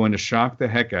 It is going to shock the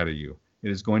heck out of you.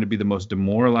 It is going to be the most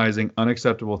demoralizing,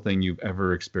 unacceptable thing you've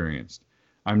ever experienced.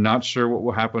 I'm not sure what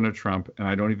will happen to Trump, and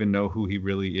I don't even know who he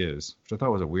really is, which I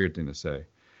thought was a weird thing to say.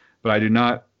 But I do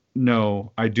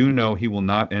know he will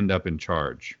not end up in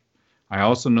charge. I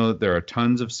also know that there are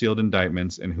tons of sealed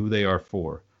indictments and who they are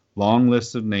for. Long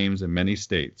lists of names in many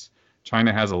states.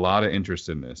 China has a lot of interest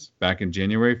in this. Back in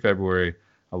January, February,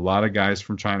 a lot of guys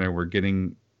from China were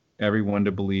getting everyone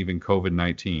to believe in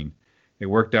COVID-19. It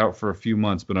worked out for a few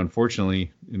months, but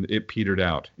unfortunately, it petered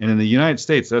out. And in the United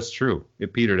States, that's true.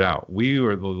 It petered out. We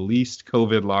were the least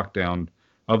COVID lockdown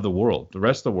of the world. The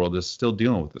rest of the world is still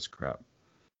dealing with this crap.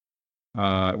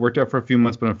 It worked out for a few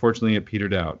months, but unfortunately, it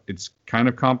petered out. It's kind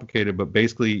of complicated, but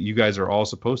basically, you guys are all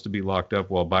supposed to be locked up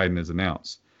while Biden is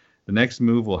announced. The next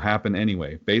move will happen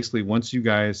anyway. Basically, once you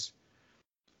guys,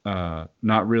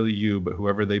 not really you, but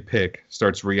whoever they pick,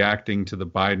 starts reacting to the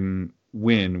Biden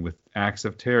win with acts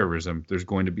of terrorism, there's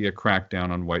going to be a crackdown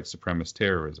on white supremacist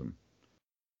terrorism.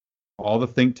 All the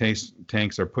think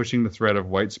tanks are pushing the threat of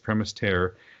white supremacist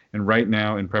terror, and right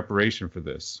now in preparation for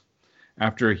this.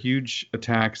 After a huge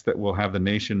attacks that will have the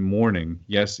nation mourning,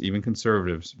 yes, even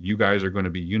conservatives, you guys are going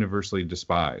to be universally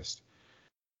despised.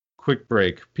 Quick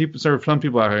break. Some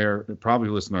people out here probably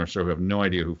listen to our show who have no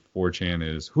idea who 4chan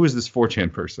is. Who is this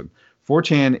 4chan person?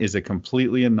 4chan is a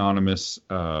completely anonymous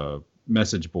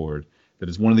message board that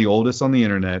is one of the oldest on the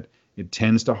internet. It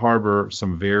tends to harbor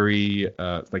some very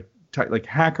like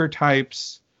hacker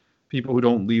types, people who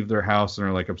don't leave their house and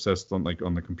are like obsessed on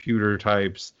the computer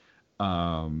types,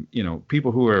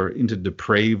 people who are into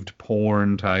depraved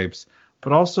porn types,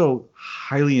 but also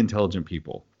highly intelligent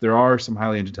people. There are some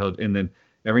highly intelligent, and then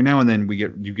every now and then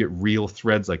you get real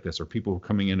threads like this, or people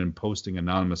coming in and posting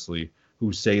anonymously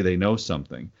who say they know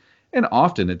something. And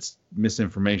often it's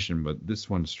misinformation, but this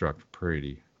one struck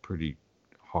pretty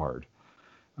hard.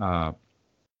 Now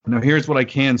here's what I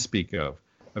can speak of.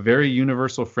 A very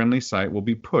universal friendly site will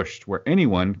be pushed where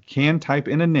anyone can type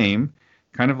in a name,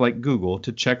 kind of like Google,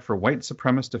 to check for white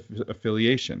supremacist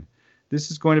affiliation.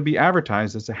 This is going to be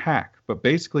advertised as a hack, but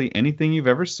basically anything you've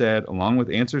ever said, along with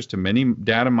answers to many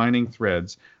data mining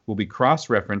threads, will be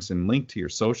cross-referenced and linked to your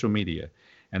social media.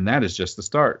 And that is just the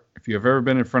start. If you have ever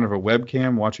been in front of a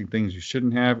webcam watching things you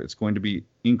shouldn't have, it's going to be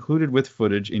included with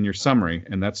footage in your summary,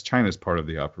 and that's China's part of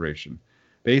the operation.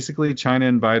 Basically, China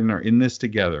and Biden are in this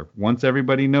together. Once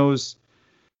everybody knows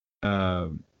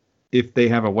if they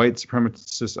have a white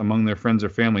supremacist among their friends or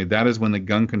family, that is when the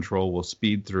gun control will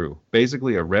speed through.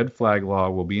 Basically, a red flag law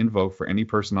will be invoked for any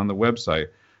person on the website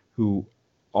who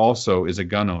also is a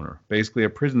gun owner. Basically, a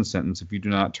prison sentence if you do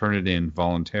not turn it in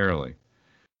voluntarily.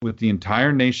 With the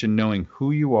entire nation knowing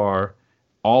who you are,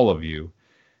 all of you,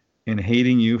 and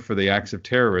hating you for the acts of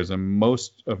terrorism,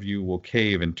 most of you will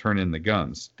cave and turn in the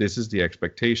guns. This is the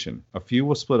expectation. A few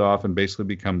will split off and basically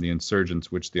become the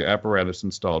insurgents, which the apparatus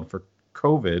installed for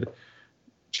COVID,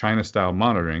 China-style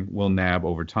monitoring, will nab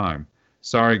over time.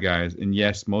 Sorry, guys, and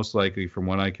yes, most likely, from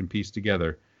what I can piece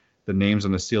together, the names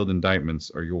on the sealed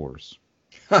indictments are yours.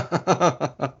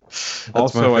 That's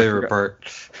also, my favorite part.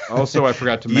 Also, I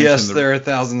forgot to mention... Yes, there are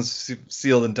thousands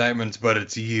sealed indictments, but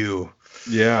it's you.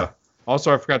 Yeah.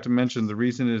 Also, I forgot to mention the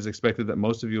reason it is expected that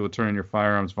most of you will turn in your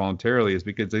firearms voluntarily is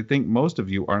because they think most of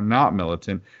you are not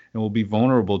militant and will be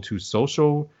vulnerable to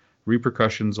social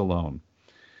repercussions alone.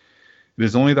 It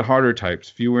is only the harder types,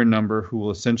 fewer in number, who will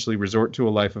essentially resort to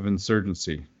a life of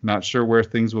insurgency. Not sure where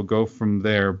things will go from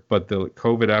there, but the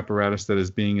COVID apparatus that is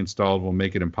being installed will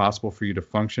make it impossible for you to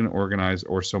function, organize,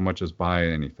 or so much as buy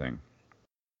anything.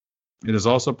 It is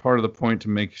also part of the point to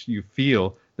make you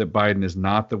feel that Biden is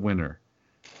not the winner.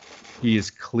 He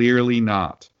is clearly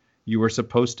not. You are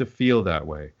supposed to feel that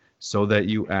way so that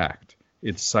you act.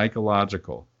 It's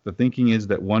psychological. The thinking is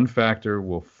that one factor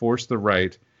will force the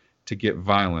right to get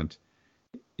violent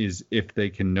is if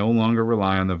they can no longer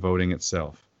rely on the voting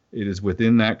itself. It is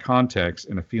within that context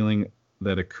and a feeling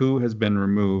that a coup has been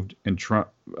removed and Trump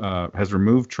has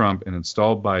removed Trump and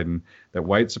installed Biden that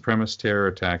white supremacist terror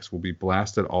attacks will be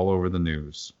blasted all over the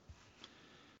news.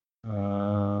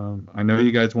 I know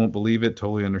you guys won't believe it,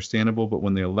 totally understandable, but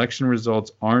when the election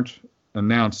results aren't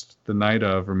announced the night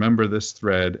of, remember this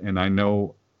thread, and I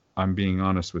know I'm being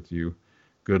honest with you.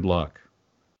 Good luck.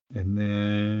 And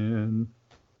then...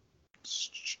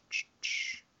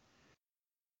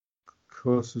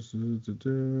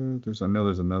 there's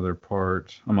another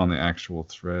part. I'm on the actual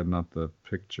thread, not the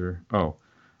picture. Oh,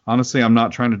 honestly, I'm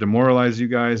not trying to demoralize you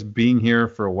guys. Being here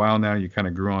for a while now, you kind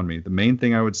of grew on me. The main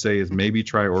thing I would say is maybe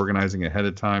try organizing ahead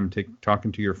of time,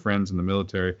 talking to your friends in the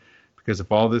military, because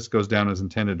if all this goes down as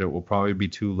intended, it will probably be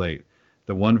too late.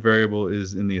 The one variable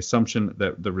is in the assumption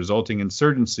that the resulting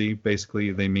insurgency,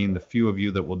 basically they mean the few of you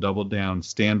that will double down,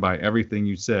 stand by everything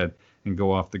you said, and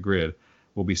go off the grid,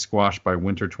 will be squashed by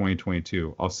winter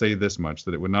 2022. I'll say this much,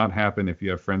 that it would not happen if you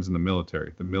have friends in the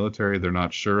military. The military, they're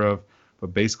not sure of,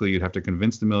 but basically you'd have to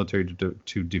convince the military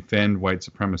to defend white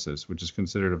supremacists, which is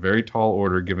considered a very tall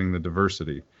order given the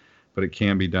diversity. but it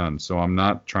can be done. So I'm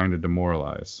not trying to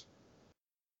demoralize.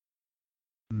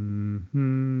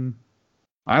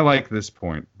 I like this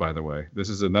point, by the way. This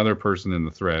is another person in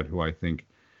the thread who I think,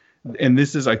 and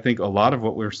this is, I think, a lot of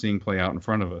what we're seeing play out in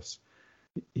front of us.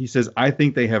 He says, I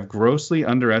think they have grossly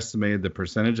underestimated the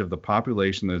percentage of the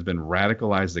population that has been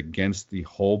radicalized against the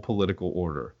whole political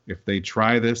order. If they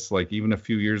try this, like even a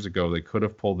few years ago, they could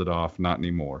have pulled it off. Not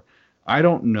anymore. I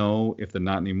don't know if the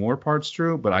not anymore part's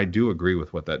true, but I do agree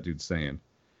with what that dude's saying.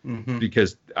 Mm-hmm.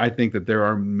 Because I think that there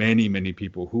are many, many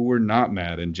people who were not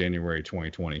mad in January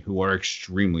 2020 who are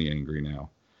extremely angry now.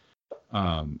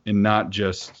 And not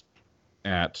just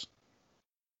at,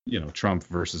 Trump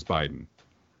versus Biden.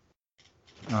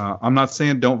 I'm not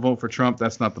saying don't vote for Trump.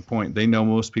 That's not the point. They know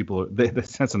most people.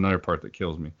 That's another part that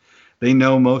kills me. They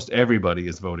know most everybody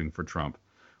is voting for Trump.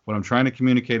 What I'm trying to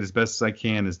communicate as best as I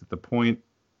can is that the point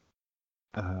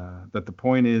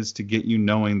is to get you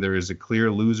knowing there is a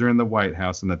clear loser in the White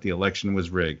House and that the election was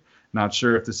rigged. Not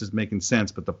sure if this is making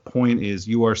sense, but the point is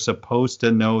you are supposed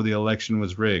to know the election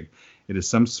was rigged. It is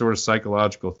some sort of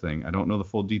psychological thing. I don't know the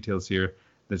full details here.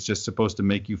 That's just supposed to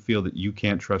make you feel that you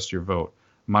can't trust your vote.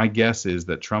 My guess is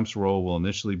that Trump's role will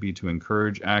initially be to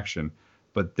encourage action,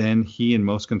 but then he and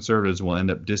most conservatives will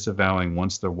end up disavowing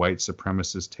once the white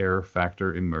supremacist terror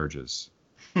factor emerges.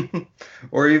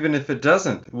 Or even if it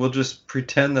doesn't, we'll just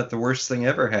pretend that the worst thing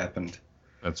ever happened.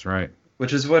 That's right.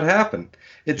 Which is what happened.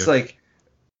 It's like,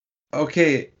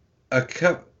 okay,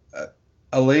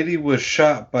 a lady was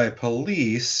shot by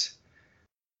police,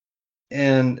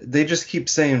 and they just keep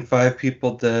saying 5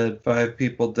 people dead, 5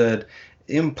 people dead,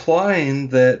 implying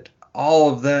that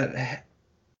all of that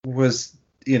was,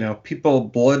 people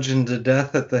bludgeoned to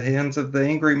death at the hands of the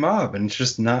angry mob, and it's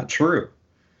just not true.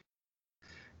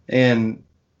 And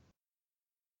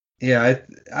yeah,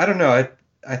 I don't know.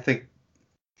 I think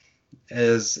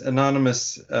as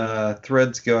anonymous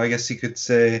threads go, I guess you could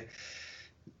say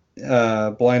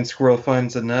blind squirrel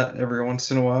finds a nut every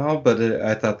once in a while, but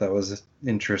I thought that was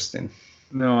interesting.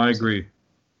 No, I agree.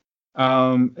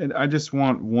 And I just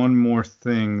want one more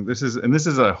thing. This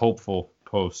is a hopeful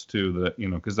post too, that,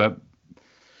 because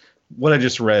what I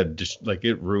just read, just like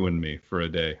it ruined me for a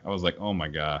day. I was like, oh my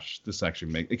gosh, this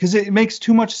actually because it makes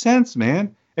too much sense,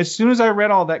 man. As soon as I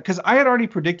read all that, because I had already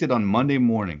predicted on Monday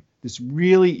morning this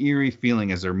really eerie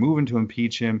feeling as they're moving to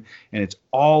impeach him, and it's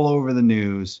all over the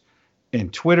news,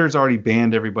 and Twitter's already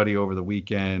banned everybody over the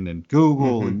weekend, and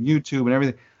Google and YouTube and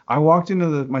everything. I walked into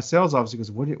my sales office. He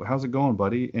goes, how's it going,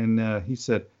 buddy? And I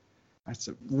said,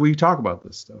 we talk about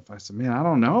this stuff. I said, man, I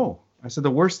don't know. I said,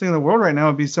 the worst thing in the world right now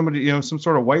would be somebody, some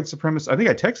sort of white supremacist. I think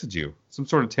I texted you, some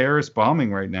sort of terrorist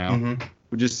bombing right now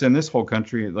would just send this whole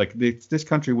country, like this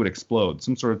country would explode.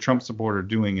 Some sort of Trump supporter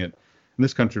doing it, and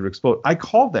this country would explode. I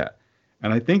called that.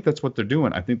 And I think that's what they're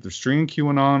doing. I think they're stringing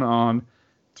QAnon on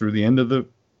through the end of the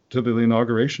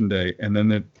inauguration day. And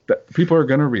then people are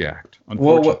going to react,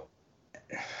 unfortunately. Well,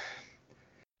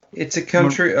 it's a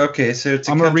country. Okay, so it's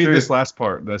a country. I'm going to read this last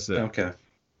part. That's it. Okay.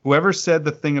 Whoever said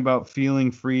the thing about feeling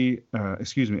free,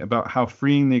 about how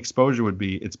freeing the exposure would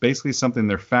be, it's basically something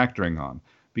they're factoring on,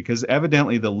 because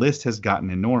evidently the list has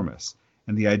gotten enormous.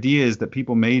 And the idea is that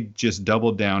people may just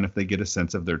double down if they get a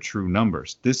sense of their true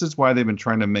numbers. This is why they've been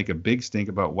trying to make a big stink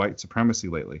about white supremacy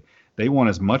lately. They want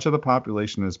as much of the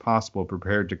population as possible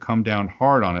prepared to come down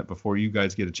hard on it before you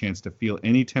guys get a chance to feel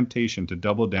any temptation to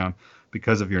double down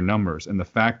because of your numbers and the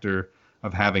factor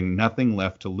of having nothing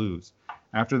left to lose.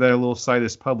 After that little site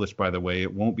is published, by the way,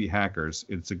 it won't be hackers.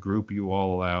 It's a group you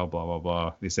all allow, blah, blah,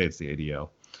 blah. They say it's the ADL.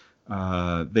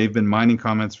 They've been mining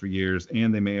comments for years,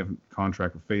 and they may have a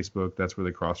contract with Facebook. That's where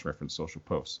they cross-reference social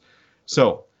posts.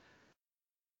 So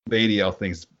the ADL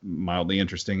thing's mildly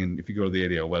interesting, and if you go to the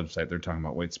ADL website, they're talking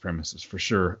about white supremacists for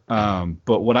sure.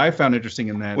 But what I found interesting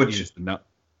in that is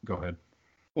go ahead.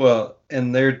 Well,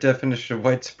 and their definition of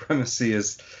white supremacy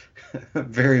is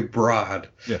very broad.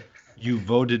 Yeah. You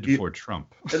voted for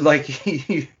Trump. Like,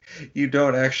 you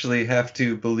don't actually have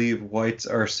to believe whites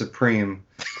are supreme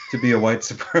to be a white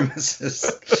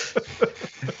supremacist.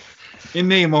 In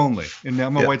name only.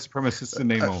 I'm a white supremacist in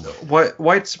name only.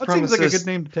 White supremacist. That seems like a good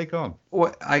name to take on.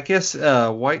 I guess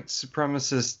white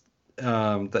supremacist, the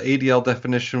ADL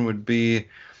definition would be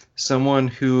someone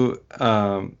who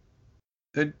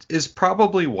is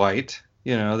probably white.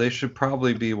 They should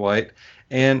probably be white.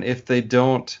 And if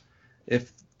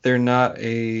they're not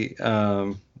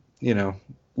a,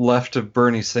 left of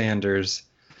Bernie Sanders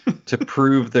to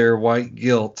prove their white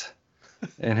guilt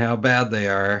and how bad they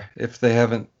are, if they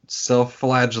haven't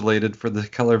self-flagellated for the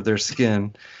color of their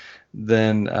skin,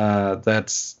 then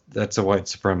that's a white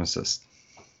supremacist.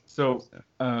 So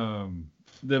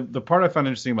the part I found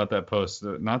interesting about that post,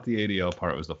 not the ADL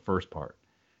part, was the first part.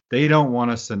 They don't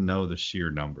want us to know the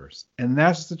sheer numbers, and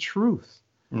that's the truth.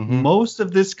 Mm-hmm. Most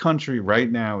of this country right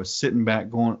now is sitting back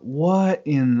going, what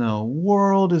in the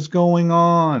world is going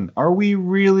on? Are we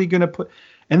really going to put...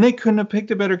 And they couldn't have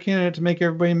picked a better candidate to make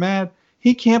everybody mad.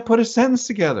 He can't put a sentence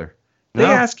together. They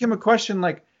asked him a question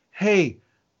like, hey,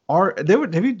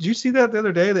 did you see that the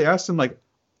other day? They asked him like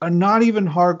a not even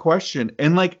hard question.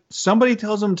 And like somebody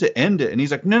tells him to end it. And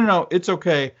he's like, no, it's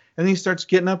okay. And then he starts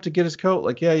getting up to get his coat.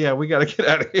 Like, yeah, we got to get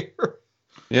out of here.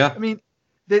 Yeah. I mean,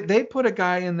 they put a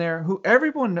guy in there who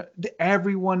everyone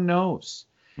knows.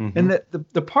 Mm-hmm. And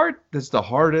the part that's the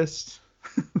hardest,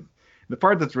 the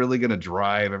part that's really going to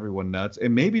drive everyone nuts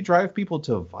and maybe drive people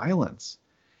to violence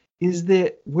is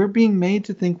that we're being made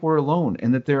to think we're alone,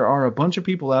 and that there are a bunch of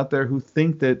people out there who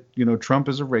think that, Trump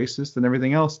is a racist and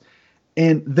everything else.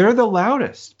 And they're the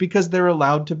loudest because they're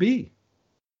allowed to be.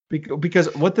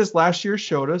 Because what this last year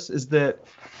showed us is that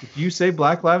if you say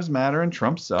Black Lives Matter and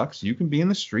Trump sucks, you can be in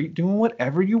the street doing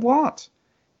whatever you want.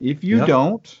 If you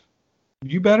don't,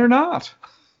 you better not.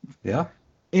 Yeah.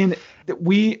 And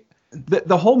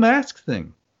the whole mask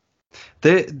thing.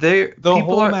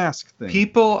 Mask thing.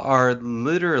 People are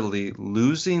literally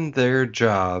losing their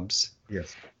jobs.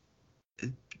 Yes.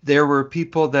 There were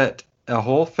people a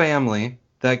whole family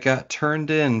that got turned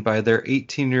in by their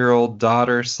 18-year-old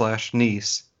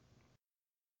daughter/niece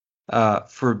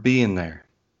for being there.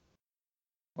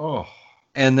 Oh.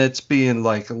 And it's being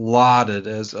like lauded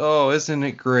as, oh, isn't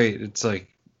it great? It's like,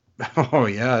 oh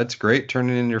yeah, it's great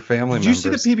turning in your family members.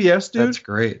 Did you see the PBS, dude? That's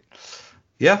great.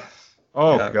 Yeah.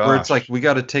 Oh, yeah, God. Where it's like, we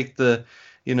got to take the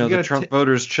Trump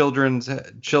voters' children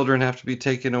have to be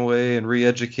taken away and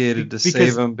re-educated to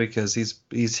save him because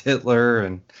he's Hitler,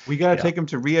 and we got to take him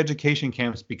to re-education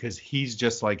camps because he's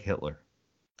just like Hitler.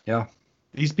 Yeah.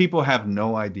 These people have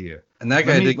no idea. And that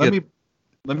guy did get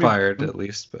fired at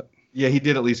least, but yeah, he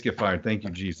did at least get fired. Thank you,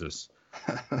 Jesus.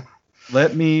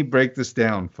 Let me break this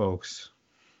down, folks.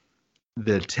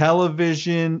 The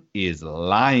television is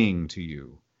lying to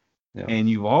you. Yeah. And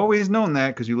you've always known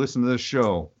that because you listen to this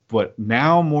show. But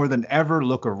now more than ever,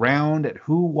 look around at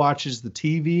who watches the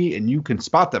TV and you can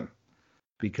spot them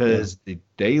because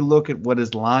they look at what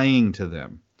is lying to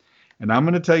them. And I'm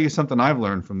going to tell you something I've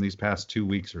learned from these past 2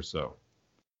 weeks or so.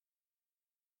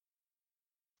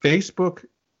 Facebook,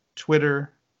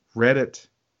 Twitter, Reddit,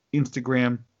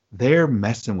 Instagram, they're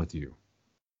messing with you.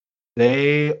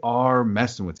 They are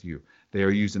messing with you. They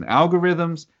are using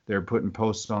algorithms. They're putting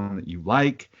posts on that you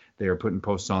like. They are putting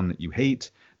posts on that you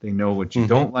hate. They know what you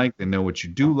don't like. They know what you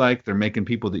do like. They're making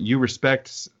people that you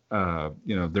respect.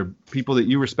 They're people that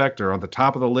you respect are on the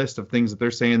top of the list of things that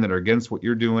they're saying that are against what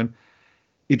you're doing.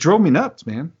 It drove me nuts,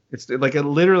 man. It's like I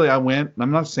went.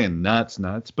 I'm not saying nuts,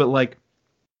 but like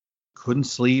couldn't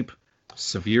sleep,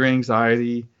 severe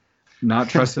anxiety, not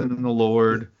trusting in the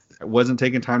Lord. I wasn't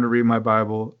taking time to read my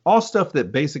Bible. All stuff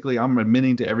that basically I'm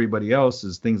admitting to everybody else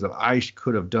is things that I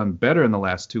could have done better in the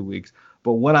last 2 weeks.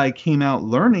 But what I came out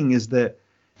learning is that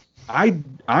I'm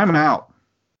out.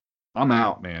 I'm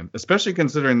out, man. Especially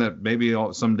considering that maybe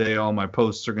someday all my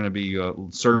posts are going to be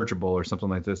searchable or something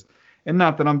like this. And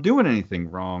not that I'm doing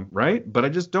anything wrong, right? But I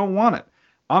just don't want it.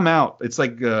 I'm out. It's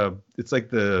like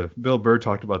the Bill Burr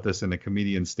talked about this in a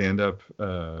comedian stand-up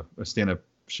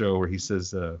show where he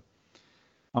says, I'm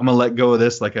gonna let go of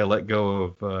this like I let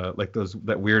go of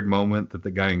that weird moment that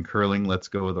the guy in curling lets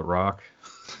go of the rock.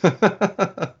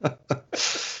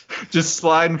 Just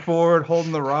sliding forward,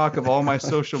 holding the rock of all my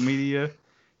social media,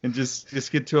 and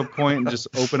just get to a point and just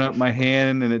open up my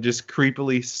hand, and it just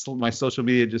creepily my social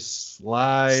media just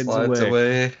slides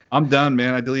away. I'm done,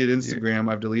 man. I deleted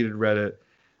Instagram. I've deleted Reddit.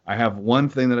 I have one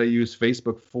thing that I use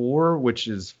Facebook for, which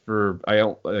is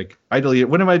I deleted.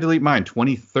 When did I delete mine?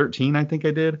 2013, I think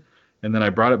I did. And then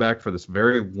I brought it back for this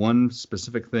very one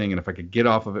specific thing. And if I could get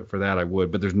off of it for that, I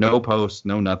would. But there's no posts,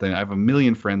 no nothing. I have a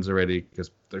million friends already because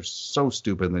they're so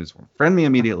stupid. And they just friend me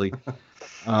immediately.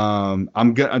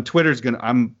 Twitter's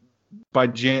by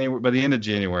the end of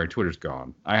January, Twitter's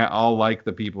gone. I'll like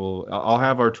the people. I'll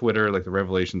have our Twitter, like the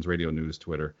Revelations Radio News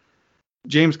Twitter.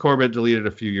 James Corbett deleted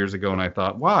a few years ago, and I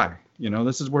thought, why?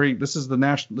 This is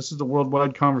the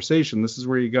worldwide conversation. This is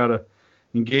where you gotta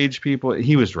engage people.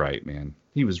 He was right, man.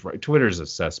 He was right. Twitter is a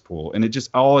cesspool, and it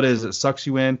sucks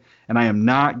you in, and I am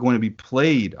not going to be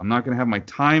played. I'm not going to have my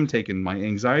time taken, my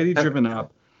anxiety driven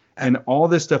up, and all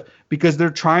this stuff, because they're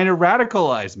trying to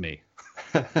radicalize me.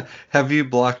 Have you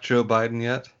blocked Joe Biden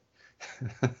yet?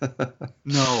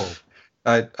 No.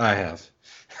 I have.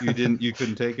 You didn't? You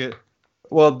couldn't take it?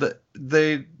 Well,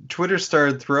 Twitter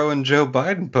started throwing Joe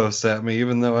Biden posts at me,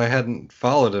 even though I hadn't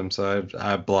followed him, so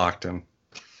I blocked him.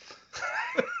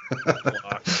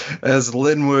 As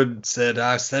Linwood said,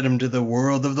 I sent him to the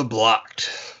world of the blocked.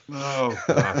 Oh,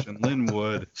 gosh. And Lin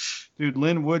Wood. Dude,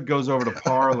 Lin Wood goes over to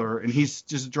Parler, and he's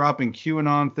just dropping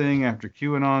QAnon thing after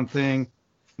QAnon thing.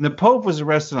 And the Pope was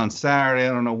arrested on Saturday. I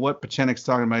don't know what Pachenik's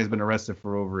talking about. He's been arrested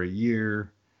for over a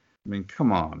year. I mean,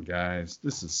 come on, guys.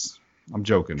 I'm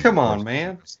joking. Come on,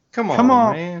 man. Come on,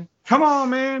 man. Come on,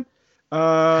 man.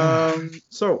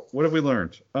 So, what have we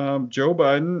learned? Joe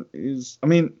Biden is, I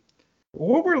mean,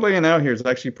 what we're laying out here is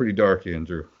actually pretty dark,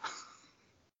 Andrew.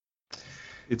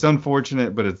 It's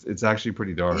unfortunate, but it's actually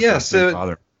pretty dark. Yeah,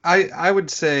 so I would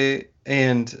say,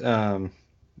 and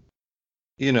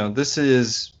this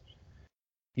is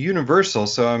universal,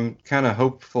 so I'm kind of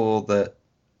hopeful that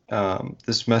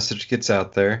this message gets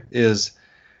out there. Is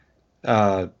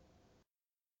don't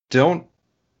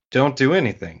do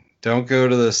anything. Don't go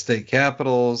to the state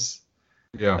capitals.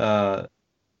 Yeah.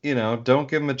 Don't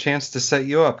give them a chance to set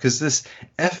you up, because this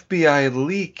FBI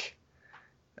leak.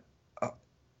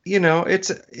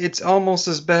 It's almost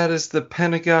as bad as the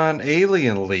Pentagon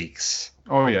alien leaks.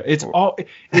 Oh yeah, it's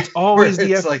always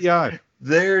the FBI. Like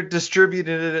they're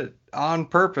distributing it on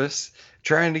purpose,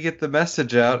 trying to get the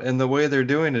message out, and the way they're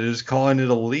doing it is calling it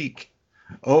a leak.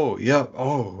 Oh, yep.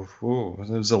 Oh, it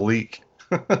was a leak.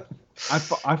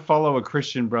 I follow a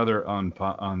Christian brother on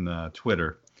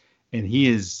Twitter, and he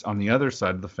is on the other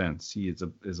side of the fence. He is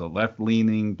a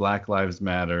left-leaning, Black Lives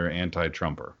Matter,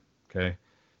 anti-Trumper. Okay.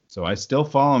 So I still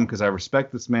follow him because I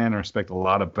respect this man. I respect a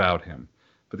lot about him.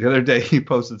 But the other day he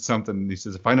posted something, and he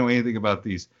says, if I know anything about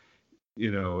these,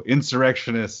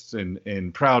 insurrectionists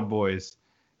and Proud Boys,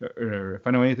 or if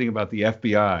I know anything about the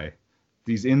FBI,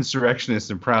 these insurrectionists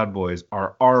and Proud Boys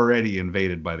are already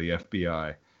invaded by the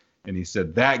FBI. And he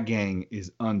said, that gang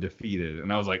is undefeated.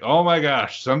 And I was like, oh my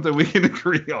gosh, something we can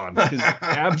agree on. Because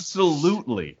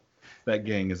absolutely, that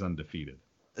gang is undefeated.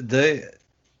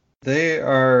 They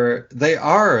are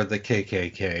the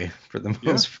KKK for the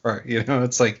most part.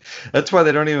 It's like, that's why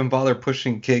they don't even bother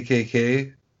pushing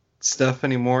KKK stuff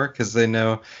anymore, because they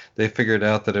know they figured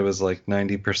out that it was like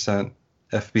 90%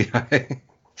 FBI.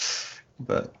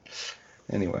 But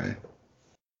anyway.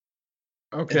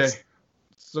 Okay.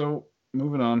 So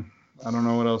moving on. I don't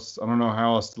know what else. I don't know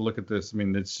how else to look at this. I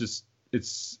mean, I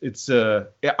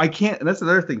can't, and that's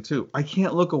another thing too. I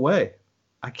can't look away.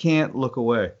 I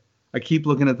keep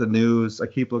looking at the news. I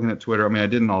keep looking at Twitter. I mean, I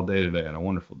didn't all day today. I had a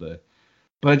wonderful day,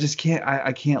 but I just can't.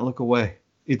 I can't look away.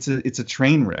 It's a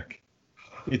train wreck.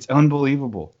 It's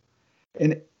unbelievable,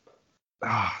 and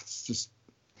it's just.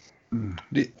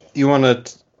 Do you want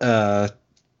to?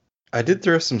 I did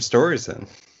throw some stories in.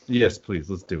 Yes, please.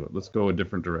 Let's do it. Let's go a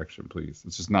different direction, please.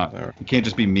 It's just not. Right. It can't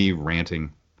just be me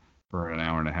ranting for an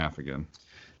hour and a half again.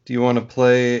 Do you want to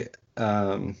play?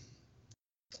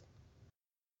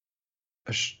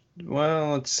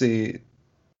 Well, let's see.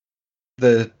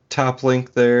 The top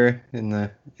link there in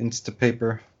the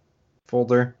Instapaper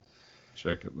folder.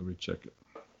 Check it. Let me check it.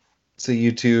 It's a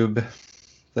YouTube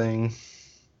thing.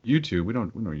 YouTube? We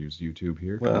don't use YouTube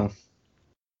here. Well,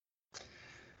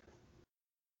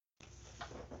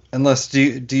 unless do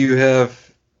you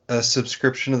have a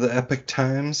subscription to the Epoch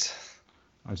Times?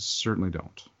 I certainly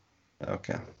don't.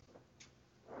 Okay.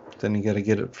 Then you got to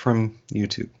get it from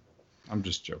YouTube. I'm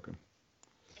just joking.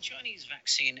 A Chinese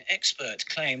vaccine expert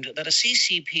claimed that a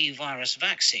CCP virus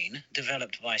vaccine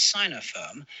developed by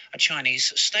Sinopharm, a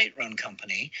Chinese state-run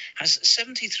company, has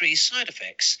 73 side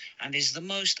effects and is the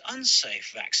most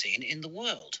unsafe vaccine in the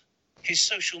world. His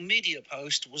social media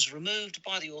post was removed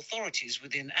by the authorities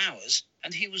within hours,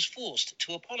 and he was forced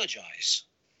to apologize.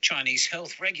 Chinese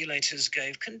health regulators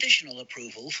gave conditional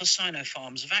approval for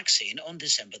Sinopharm's vaccine on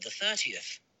December the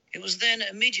 30th. It was then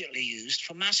immediately used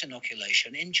for mass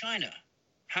inoculation in China.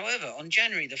 However, on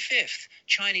January the 5th,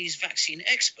 Chinese vaccine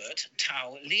expert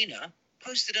Tao Lina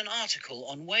posted an article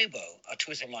on Weibo, a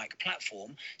Twitter-like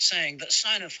platform, saying that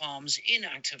Sinopharm's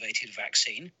inactivated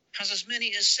vaccine has as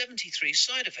many as 73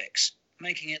 side effects,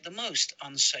 making it the most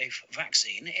unsafe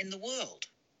vaccine in the world.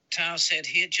 Tao said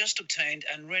he had just obtained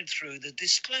and read through the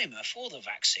disclaimer for the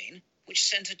vaccine, which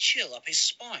sent a chill up his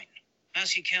spine.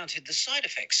 As he counted the side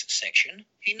effects section,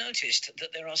 he noticed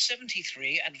that there are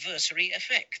 73 adversary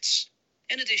effects.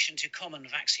 In addition to common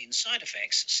vaccine side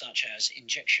effects, such as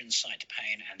injection site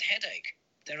pain and headache,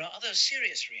 there are other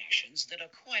serious reactions that are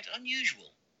quite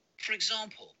unusual. For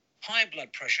example, high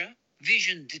blood pressure,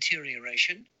 vision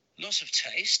deterioration, loss of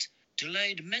taste,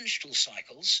 delayed menstrual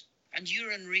cycles, and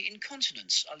urinary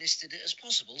incontinence are listed as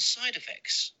possible side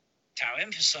effects. Tao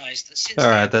emphasized that since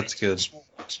the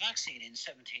smallpox vaccine in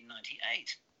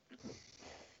 1798.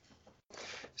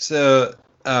 So,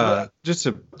 just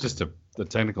a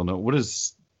technical note. What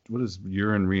What is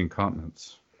urine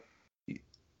reincontinence?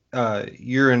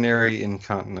 Urinary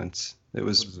incontinence. It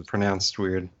was What is this? pronounced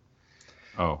weird.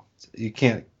 Oh. You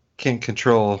can't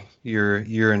control your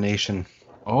urination.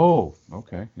 Oh,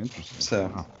 okay. Interesting.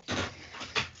 So,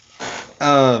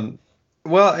 Wow.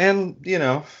 well, and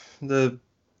the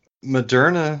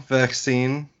Moderna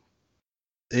vaccine,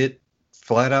 it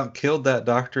flat out killed that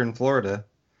doctor in Florida.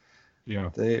 Yeah.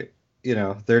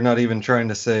 They're not even trying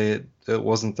to say it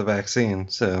wasn't the vaccine.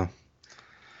 So,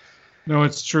 No,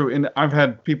 it's true. And I've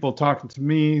had people talking to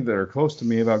me that are close to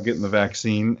me about getting the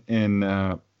vaccine. And,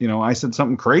 I said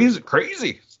something crazy.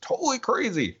 It's totally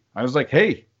crazy. I was like,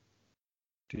 hey,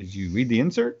 did you read the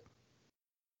insert?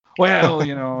 Well,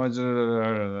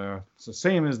 it's the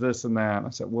same as this and that. I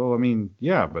said, well, I mean,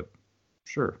 yeah, but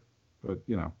sure. But,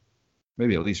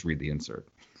 maybe at least read the insert.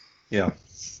 yeah.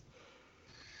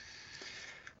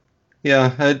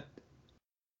 Yeah.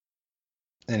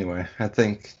 Anyway, I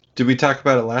think, did we talk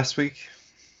about it last week?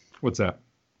 What's that?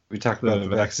 We talked about the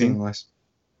vaccine last.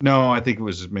 No, I think it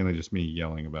was mainly just me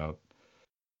yelling about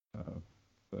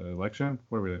the election.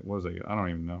 What was it? I don't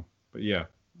even know. But yeah,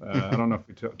 I don't know if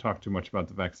we talked too much about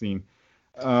the vaccine.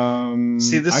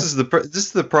 See, this is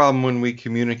the problem when we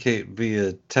communicate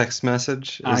via text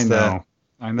message. I know.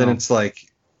 Then it's like,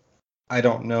 I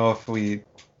don't know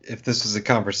if this was a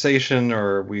conversation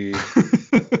or we,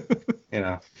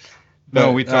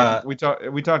 No, we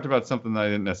talked about something that I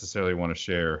didn't necessarily want to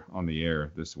share on the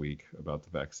air this week about the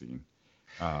vaccine.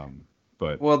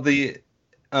 But what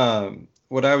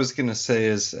I was gonna say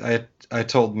is I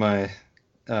told my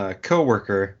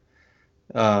coworker,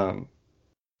 who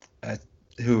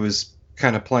was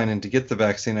kind of planning to get the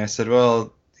vaccine. I said,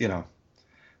 well, let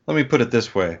me put it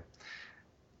this way.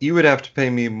 You would have to pay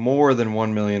me more than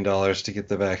 $1 million to get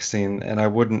the vaccine, and I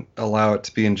wouldn't allow it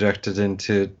to be injected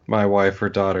into my wife or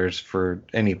daughters for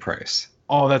any price.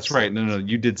 Oh, that's right. No,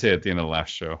 you did say it at the end of the last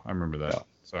show. I remember that. Oh.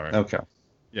 Sorry. Okay.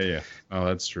 Yeah. Oh,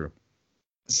 that's true.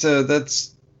 So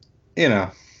that's,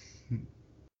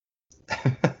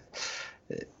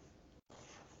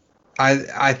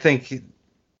 I think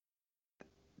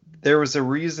there was a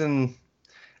reason.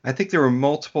 I think there were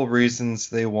multiple reasons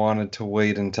they wanted to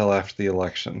wait until after the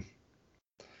election.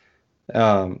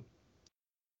 And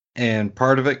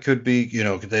part of it could be,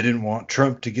 they didn't want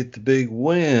Trump to get the big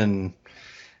win.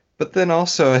 But then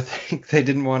also, I think they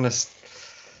didn't want to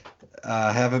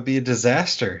have it be a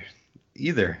disaster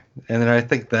either. And then I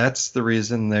think that's the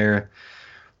reason they're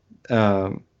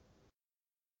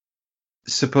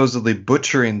supposedly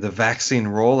butchering the vaccine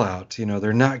rollout.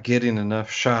 They're not getting enough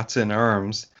shots in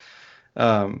arms.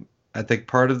 I think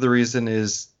part of the reason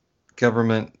is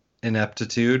government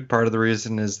ineptitude. Part of the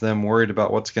reason is them worried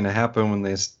about what's going to happen when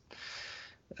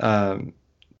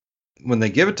they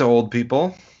give it to old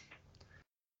people,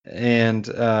 and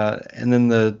then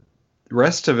the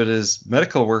rest of it is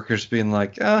medical workers being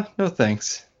like, no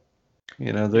thanks.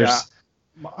 There's. Yeah.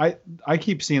 I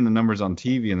keep seeing the numbers on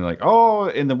TV, and they're like, oh,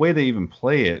 and the way they even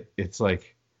play it, it's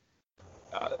like,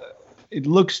 it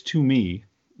looks to me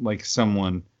like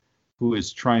someone who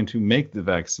is trying to make the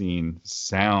vaccine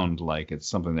sound like it's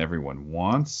something everyone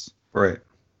wants. Right.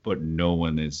 But no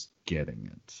one is getting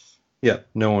it. Yeah,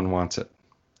 no one wants it.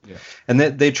 Yeah. And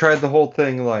they tried the whole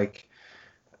thing like,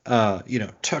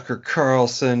 Tucker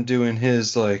Carlson doing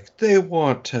his, like, they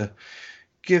want to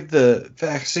give the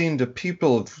vaccine to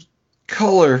people of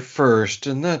color first,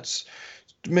 and that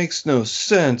makes no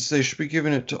sense. They should be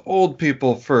giving it to old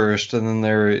people first. And then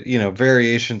there are,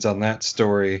 variations on that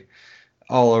story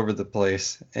all over the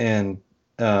place. And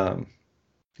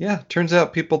turns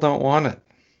out people don't want it.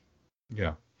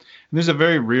 Yeah. And there's a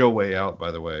very real way out,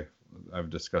 by the way, I've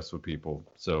discussed with people.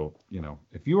 So,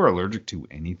 if you are allergic to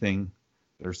anything,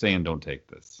 they're saying don't take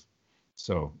this.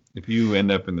 So if you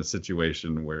end up in a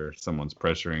situation where someone's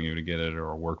pressuring you to get it,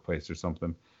 or a workplace or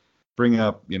something, bring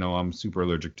up, I'm super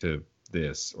allergic to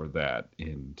this or that.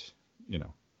 And,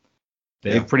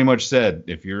 they've pretty much said,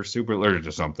 if you're super allergic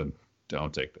to something,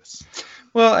 don't take this.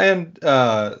 Well, and,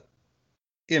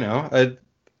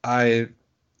 I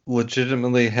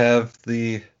legitimately have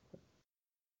the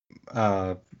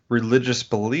religious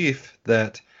belief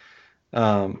that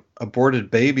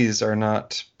aborted babies are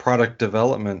not product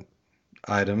development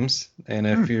items. And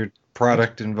if your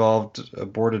product involved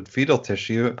aborted fetal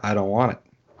tissue, I don't want it.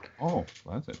 Oh,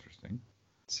 well, that's interesting.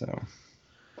 So.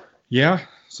 Yeah.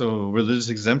 So religious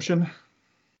exemption?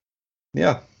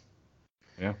 Yeah.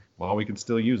 Yeah. Well, we can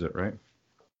still use it, right?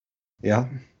 Yeah.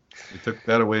 We took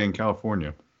that away in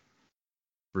California.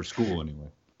 For school, anyway.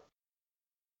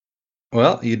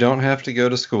 Well, you don't have to go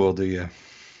to school, do you?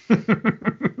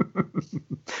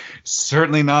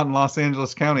 Certainly not in Los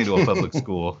Angeles County to a public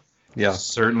school. Yeah.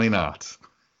 Certainly not.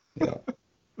 Yeah.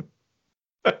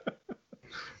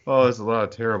 Oh, there's a lot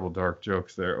of terrible dark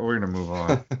jokes there. We're gonna move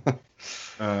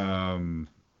on.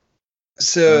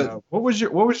 So what was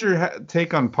your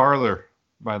take on Parler,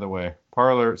 by the way?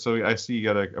 Parler. So I see you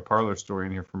got a Parler story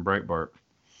in here from Breitbart.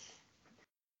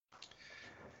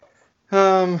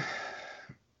 I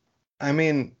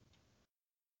mean,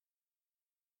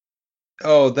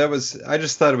 I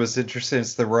just thought it was interesting.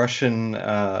 It's the Russian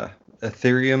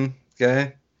Ethereum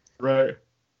guy. Right.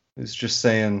 Who's just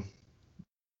saying,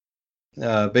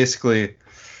 basically,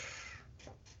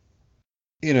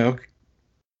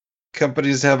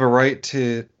 companies have a right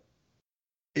to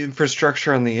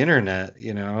infrastructure on the internet.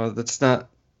 That's not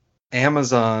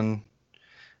Amazon.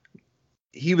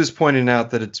 He was pointing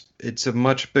out that it's a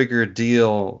much bigger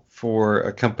deal for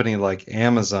a company like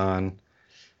Amazon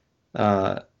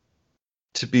to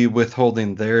be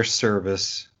withholding their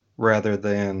service rather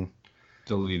than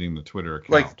deleting the Twitter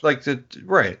account.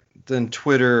 Than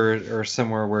Twitter or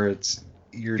somewhere where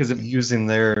you're using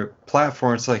their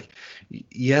platform. It's like,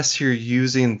 yes, you're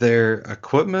using their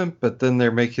equipment, but then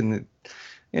they're making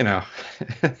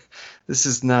this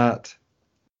is not.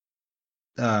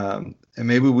 And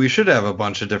maybe we should have a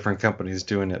bunch of different companies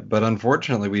doing it, but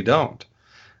unfortunately we don't.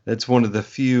 It's one of the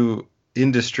few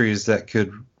industries that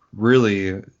could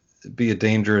really be a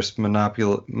dangerous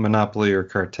monopoly or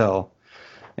cartel.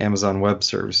 Amazon Web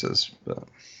Services. But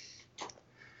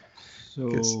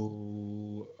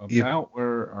so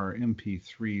where our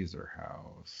MP3s are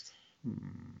housed.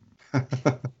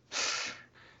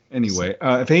 Anyway,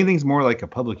 if anything's more like a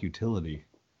public utility,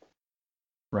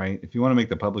 right? If you want to make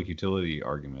the public utility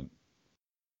argument,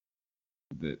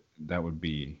 that would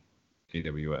be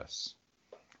AWS,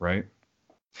 right?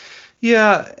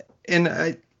 Yeah, and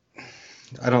I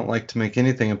don't like to make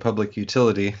anything a public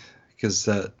utility because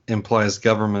that implies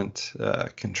government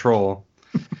control.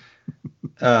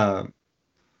 But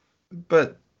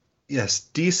yes,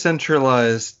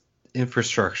 decentralized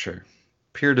infrastructure,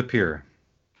 peer-to-peer.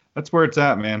 That's where it's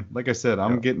at, man. Like I said,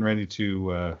 I'm getting ready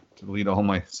to delete all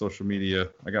my social media.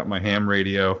 I got my ham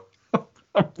radio.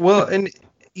 Well, and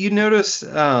you notice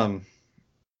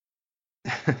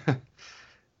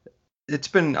it's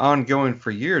been ongoing for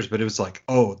years, but it was like,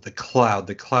 oh, the cloud.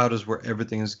 The cloud is where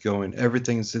everything is going.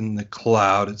 Everything's in the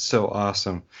cloud. It's so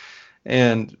awesome.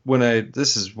 And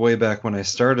this is way back when I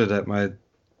started at my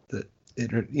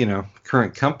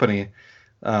current company,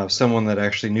 someone that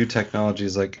actually knew technology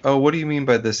is like, oh, what do you mean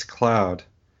by this cloud?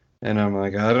 And I'm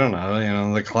like, I don't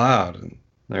know, the cloud. And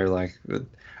they're like,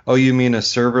 oh, you mean a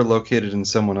server located in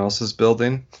someone else's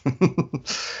building?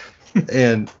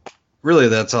 And really,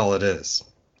 that's all it is.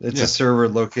 It's a server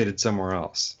located somewhere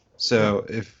else. So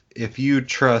if you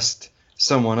trust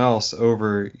someone else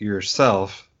over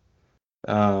yourself,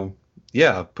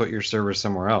 put your server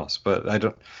somewhere else. But I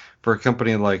don't. For a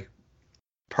company like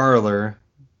Parler,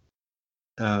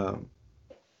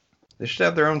 they should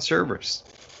have their own servers.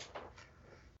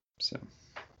 So,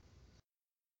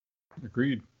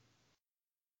 agreed.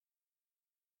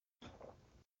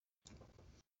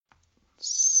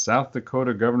 South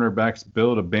Dakota governor backs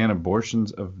bill to ban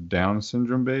abortions of Down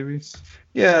syndrome babies.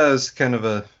 Yeah, it's kind of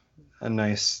a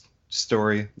nice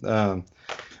story. I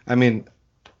mean,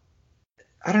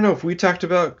 I don't know if we talked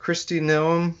about Kristi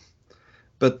Noem,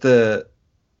 but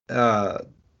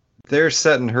they're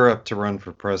setting her up to run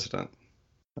for president.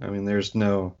 I mean, there's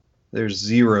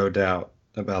zero doubt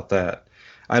about that.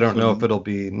 I don't know if it'll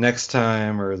be next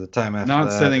time or the time after that.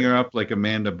 Not setting her up like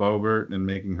Amanda Boebert and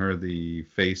making her the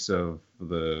face of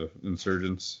the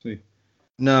insurgency.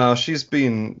 No, I'm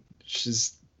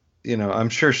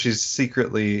sure she's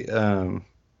secretly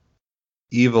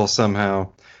evil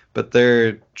somehow, but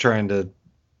they're trying to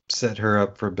set her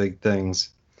up for big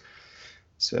things.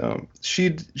 So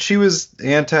she was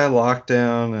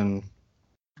anti-lockdown and.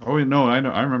 Oh no, I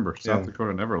know. I remember South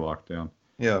Dakota never locked down.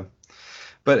 Yeah,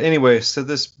 but anyway, so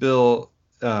this bill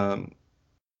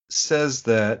says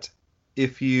that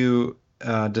if you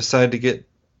decide to get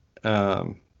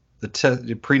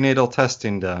the prenatal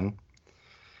testing done,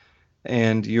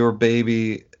 and your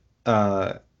baby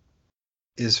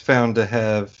is found to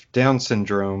have Down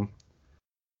syndrome,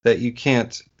 that you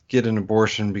can't get an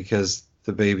abortion because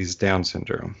the baby's Down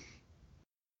syndrome.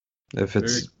 Which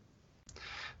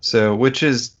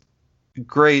is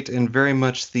great and very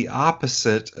much the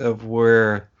opposite of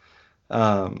where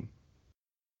the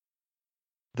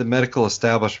medical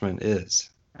establishment is.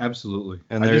 Absolutely.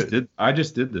 And I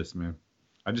just did this, man.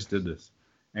 I just did this.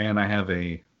 And I have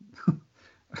a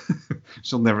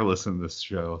She'll never listen to this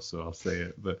show, so I'll say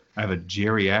it. But I have a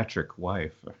geriatric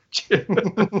wife.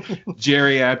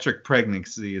 Geriatric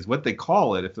pregnancy is what they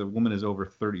call it if the woman is over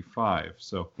 35.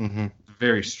 So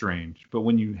very strange. But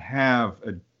when you have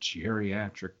a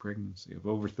geriatric pregnancy of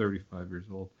over 35 years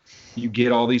old, you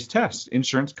get all these tests.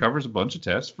 Insurance covers a bunch of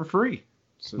tests for free. It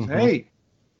says, hey,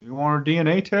 you want a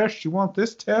DNA test? You want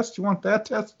this test? You want that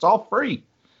test? It's all free.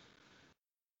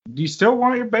 Do you still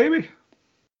want your baby?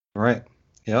 Right.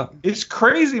 Yeah. It's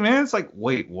crazy, man. It's like,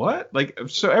 wait, what? Like,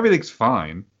 so everything's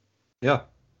fine. Yeah.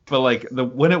 But like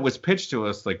when it was pitched to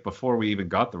us, like before we even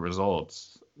got the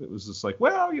results, it was just like,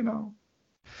 well,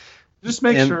 just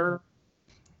make sure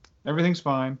everything's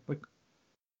fine. Like,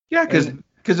 yeah,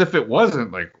 because if it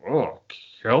wasn't, like, oh,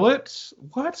 kill it?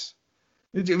 What?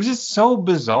 It was just so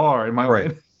bizarre in my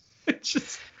way. It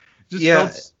just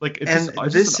felt like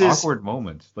it's just an awkward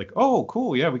moment. Like, oh,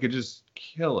 cool, yeah, we could just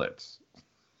kill it.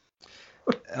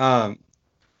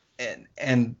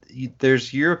 And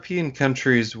there's European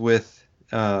countries with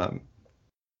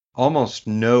almost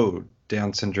no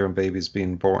Down syndrome babies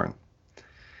being born.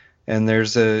 And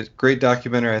there's a great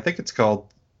documentary, I think it's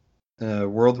called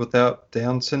World Without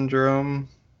Down Syndrome.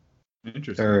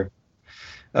 Interesting.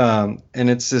 And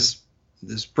it's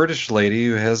this British lady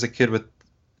who has a kid with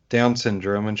Down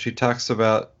syndrome, and she talks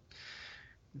about,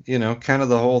 kind of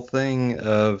the whole thing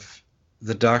of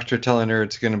the doctor telling her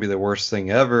it's going to be the worst thing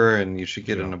ever and you should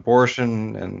get an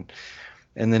abortion.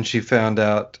 And then she found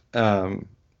out that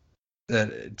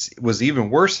it was even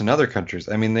worse in other countries.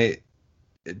 I mean, it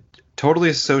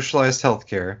totally socialized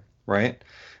healthcare, right?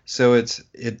 So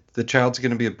the child's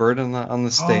going to be a burden on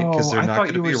the state because they're not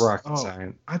going to be rocket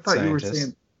science. I thought you were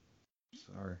saying.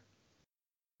 Sorry.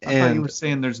 I thought you were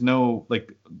saying there's no,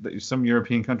 like, some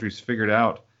European countries figured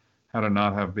out how to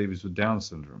not have babies with Down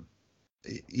syndrome.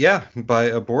 Yeah, by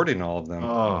aborting all of them.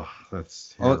 Oh,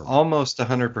 that's terrible. Almost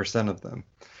 100% of them.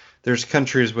 There's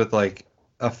countries with like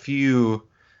a few,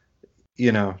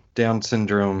 Down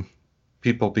syndrome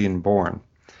people being born.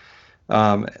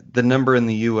 The number in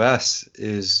the U.S.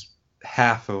 is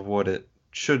half of what it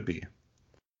should be.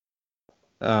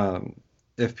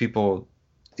 If people,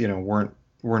 weren't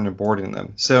aborting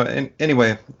them. So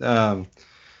anyway,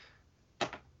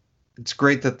 it's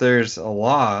great that there's a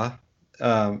law.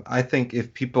 I think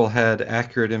if people had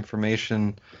accurate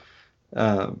information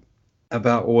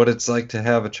about what it's like to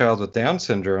have a child with Down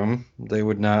syndrome, they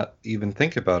would not even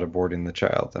think about aborting the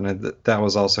child. And that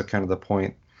was also kind of the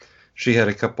point. She had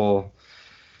a couple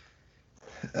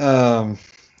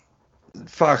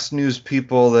Fox News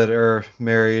people that are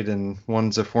married, and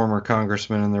one's a former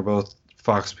congressman, and they're both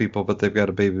Fox people, but they've got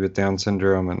a baby with Down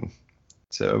syndrome. And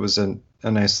so it was a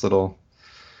nice little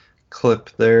clip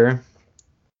there.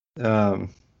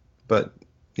 But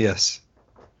yes,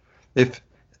 if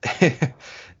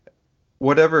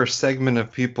whatever segment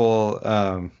of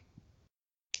people,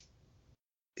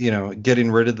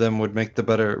 getting rid of them would make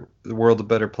the world a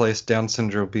better place, Down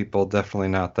syndrome people, definitely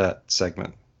not that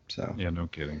segment. So yeah, no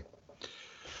kidding.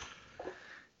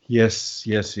 Yes.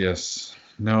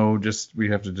 No, we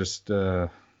have to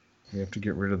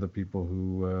get rid of the people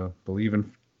who believe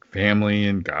in family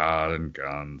and God and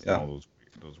guns and all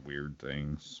those weird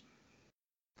things.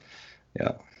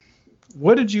 Yeah.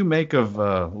 What did you make of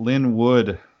Lynn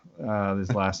Wood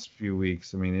these last few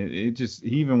weeks? I mean, he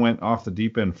even went off the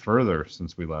deep end further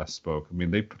since we last spoke. I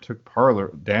mean, they took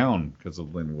Parler down because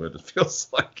of Lynn Wood. It feels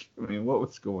like. I mean, what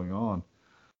was going on?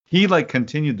 He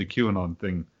continued the QAnon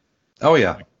thing. Oh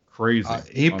yeah, crazy.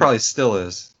 He probably still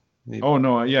is. Oh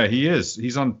no, yeah, he is.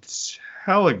 He's on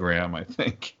Telegram, I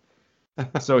think.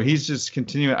 So he's just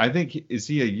continuing. I think, is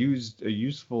he a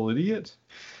useful idiot?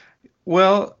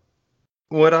 Well,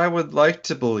 what I would like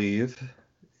to believe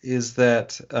is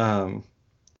that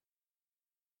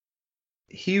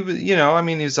he was,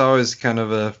 he's always kind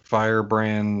of a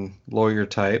firebrand lawyer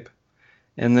type,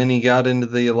 and then he got into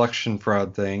the election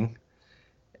fraud thing,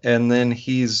 and then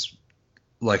he's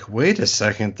like, wait a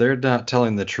second, they're not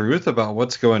telling the truth about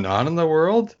what's going on in the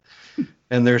world,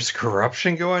 and there's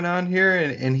corruption going on here,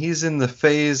 and he's in the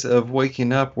phase of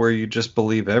waking up where you just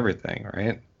believe everything,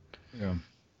 right? Yeah.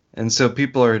 And so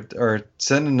people are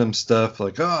sending him stuff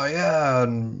like, oh yeah,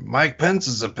 and Mike Pence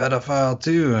is a pedophile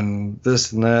too, and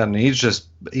this and that, and he's just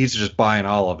buying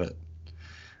all of it.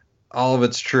 All of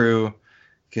it's true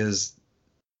because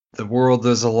the world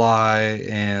is a lie,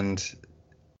 and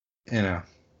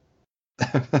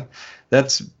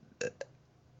that's,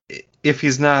 if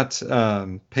he's not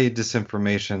paid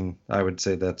disinformation, I would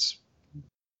say that's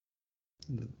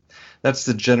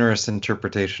the generous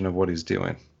interpretation of what he's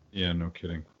doing. Yeah, no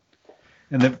kidding.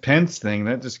 And the Pence thing,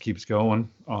 that just keeps going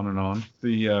on and on.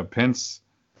 The Pence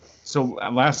So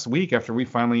last week, after we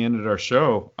finally ended our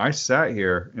show, I sat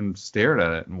here and stared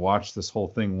at it and watched this whole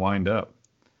thing wind up.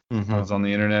 I was on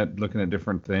the internet looking at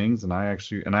different things, and I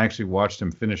actually watched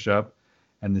him finish up,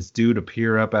 and this dude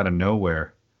appear up out of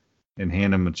nowhere and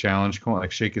hand him a challenge coin,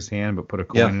 like shake his hand, but put a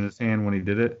coin in his hand when he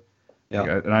did it. Yeah.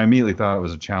 And I immediately thought it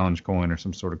was a challenge coin or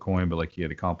some sort of coin, but like he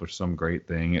had accomplished some great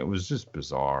thing. It was just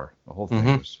bizarre. The whole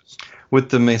thing was just with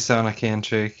the Masonic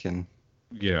handshake and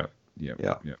yeah.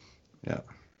 Yeah,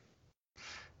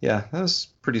 that was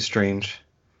pretty strange.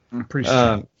 Pretty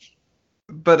strange.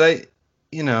 But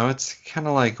it's kind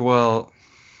of like, well,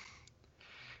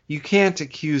 you can't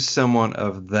accuse someone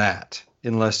of that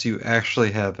unless you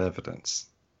actually have evidence.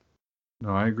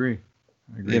 No, I agree.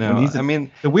 The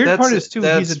weird part is too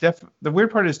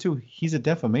he's a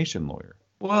defamation lawyer.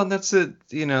 Well, that's it.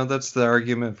 That's the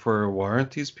argument for why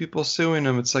aren't these people suing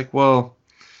him? It's like, well,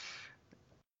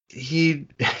 he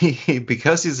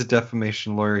because he's a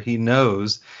defamation lawyer, he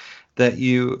knows that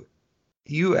you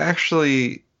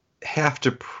actually have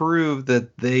to prove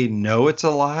that they know it's a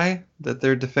lie that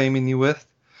they're defaming you with.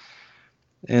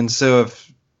 And so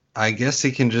I guess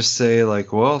he can just say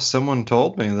like, well, someone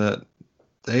told me that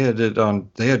they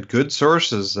had good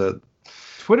sources that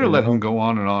Twitter let him go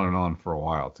on and on and on for a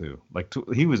while too. Like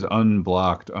he was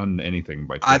unblocked anything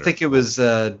by Twitter. I think it was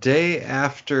a day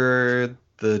after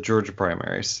the Georgia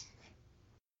primaries.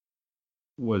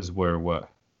 Was where what?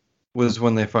 Was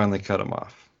when they finally cut him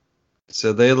off.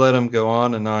 So they let him go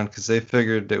on and on because they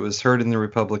figured it was hurting the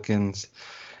Republicans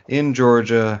in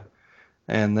Georgia,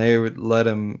 and they would let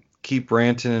him keep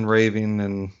ranting and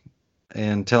raving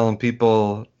and telling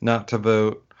people not to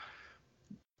vote.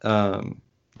 A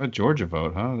Georgia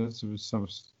vote, huh?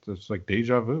 That's like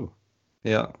deja vu.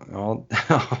 Yeah, all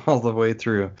the way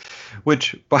through.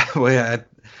 Which, by the way,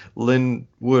 Lynn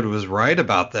Wood was right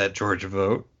about that Georgia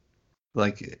vote.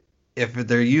 Like, if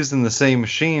they're using the same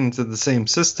machines and the same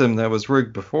system that was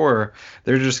rigged before,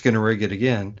 they're just going to rig it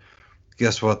again.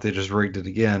 Guess what? They just rigged it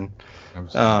again.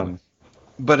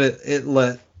 But it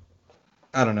allowed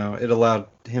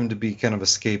him to be kind of a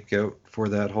scapegoat for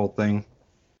that whole thing.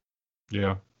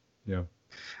 Yeah.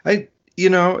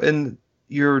 And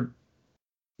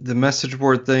the message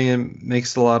board thing, it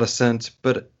makes a lot of sense,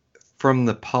 but from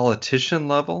the politician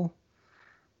level,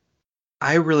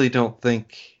 I really don't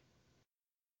think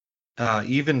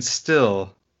even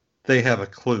still they have a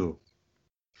clue.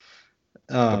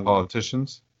 The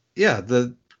politicians? Yeah,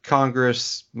 the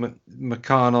Congress,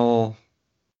 McConnell,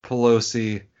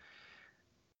 Pelosi,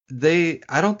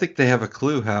 I don't think they have a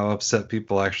clue how upset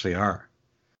people actually are.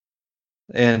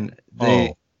 And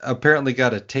they apparently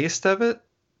got a taste of it,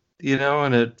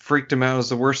 and it freaked them out. It was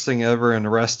the worst thing ever, and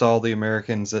arrest all the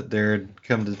Americans that dared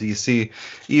come to D.C.,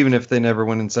 even if they never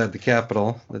went inside the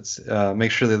Capitol. Let's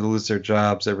make sure they lose their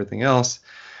jobs, everything else.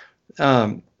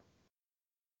 But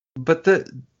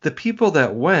the people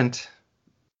that went,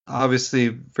 obviously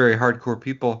very hardcore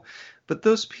people, but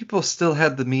those people still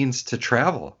had the means to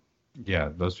travel. Yeah,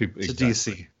 those people to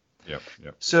D.C. Yep.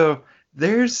 So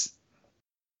there's,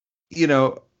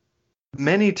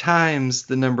 many times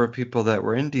the number of people that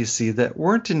were in D.C. that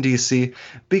weren't in D.C.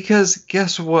 because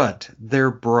guess what?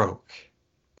 They're broke.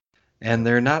 And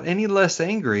they're not any less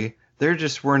angry. They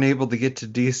just weren't able to get to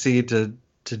D.C. to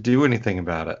do anything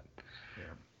about it. Yeah.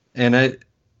 And I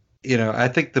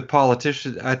think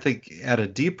I think at a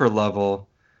deeper level,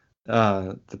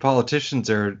 the politicians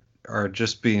are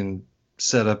just being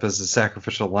set up as the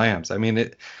sacrificial lambs. I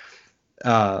mean,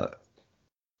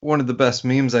 one of the best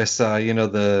memes I saw,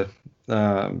 the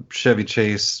Chevy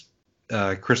Chase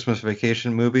Christmas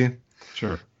Vacation movie.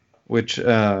 Sure. Which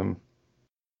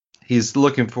he's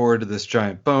looking forward to this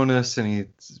giant bonus, and he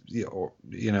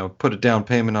put a down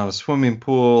payment on a swimming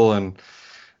pool, and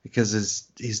because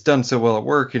he's done so well at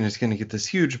work, and he's going to get this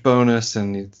huge bonus,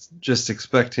 and he's just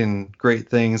expecting great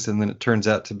things, and then it turns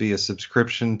out to be a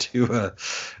subscription to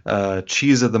a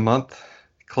cheese of the month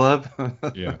club.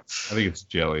 Yeah, I think it's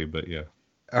jelly, but yeah.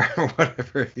 Or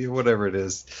whatever it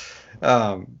is.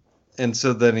 And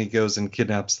so then he goes and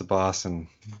kidnaps the boss, and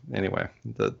anyway,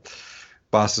 the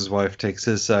boss's wife takes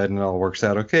his side, and it all works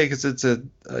out okay because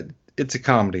it's a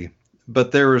comedy.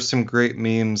 But there were some great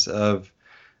memes of,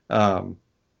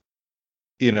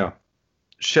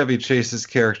 Chevy Chase's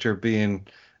character being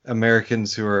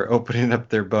Americans who are opening up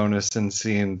their bonus and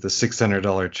seeing the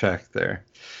 $600 check there.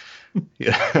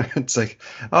 Yeah, it's like,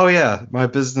 oh yeah, my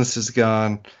business is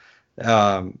gone.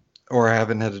 Or I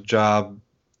haven't had a job,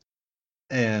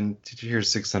 and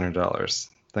here's $600.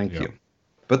 Thank you.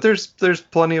 But there's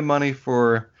plenty of money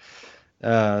for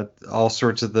all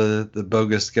sorts of the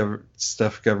bogus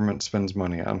stuff government spends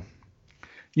money on.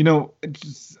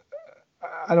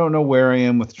 I don't know where I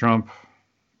am with Trump.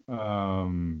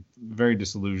 Very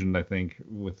disillusioned, I think,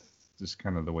 with just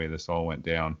kind of the way this all went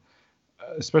down,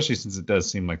 especially since it does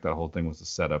seem like that whole thing was a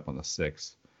setup on the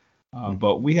 6th.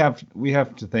 But we have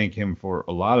to thank him for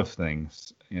a lot of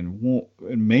things, and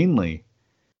mainly,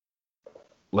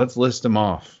 let's list them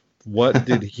off. What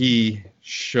did he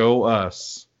show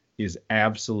us is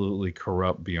absolutely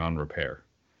corrupt beyond repair?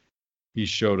 He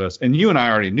showed us, and you and I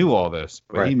already knew all this,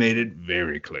 but he made it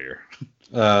very clear.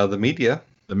 The media.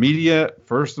 The media,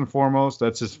 first and foremost,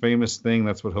 that's his famous thing.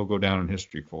 That's what he'll go down in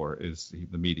history for, is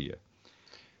the media.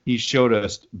 He showed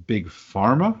us big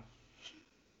pharma.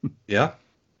 Yeah.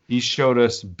 He showed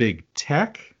us big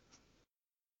tech.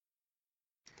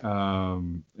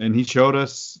 And he showed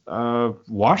us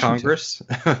Washington. Congress.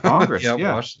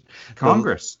 Yeah. Washington.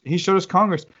 Congress. He showed us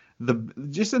Congress.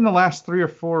 Just in the last 3 or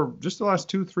 4, just the last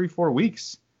 2, 3, 4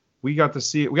 weeks, we got to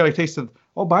see it. We got a taste of,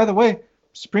 oh, by the way,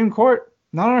 Supreme Court,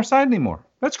 not on our side anymore.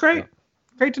 That's great. Yeah.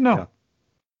 Great to know. Yeah.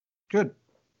 Good.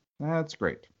 That's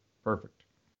great. Perfect.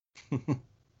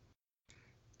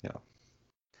 Yeah.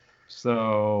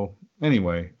 So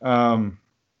anyway,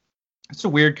 it's a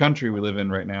weird country we live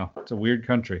in right now. It's a weird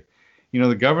country. You know,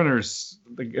 the governors,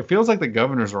 it feels like the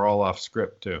governors are all off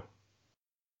script too.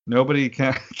 Nobody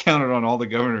counted on all the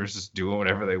governors just doing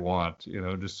whatever they want. You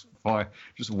know, just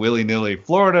willy-nilly.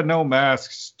 Florida, no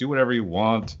masks. Do whatever you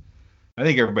want. I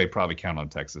think everybody probably count on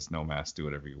Texas, no masks. Do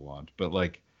whatever you want. But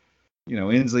like, you know,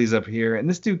 Inslee's up here, and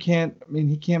this dude can't. I mean,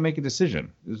 he can't make a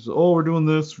decision. It's, oh, we're doing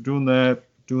this, we're doing that,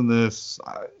 doing this.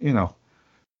 You know,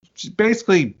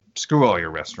 basically screw all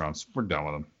your restaurants. We're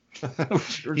done with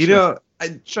them. You know,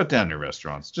 shut down your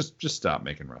restaurants. Just stop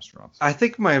making restaurants. I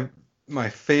think my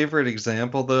favorite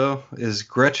example though is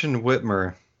Gretchen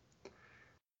Whitmer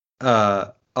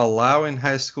allowing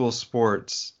high school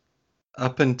sports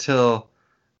up until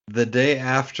the day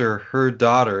after her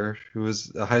daughter, who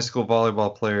was a high school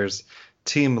volleyball player's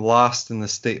team, lost in the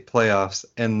state playoffs,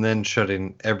 and then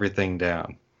shutting everything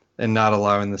down and not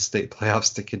allowing the state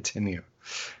playoffs to continue.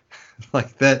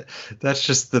 Like that's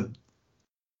just the,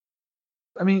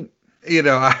 I mean, you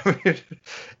know,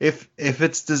 if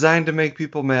it's designed to make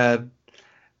people mad,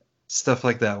 stuff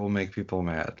like that will make people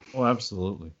mad. Oh,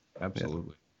 absolutely.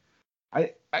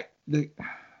 Yeah.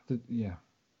 Yeah.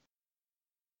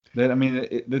 That, I mean,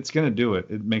 it's going to do it.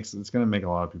 It's going to make a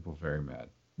lot of people very mad.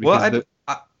 Well,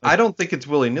 I don't think it's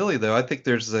willy-nilly, though. I think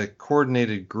there's a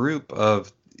coordinated group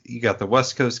of, you got the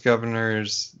West Coast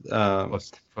governors,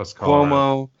 plus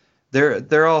Cuomo.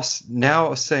 They're all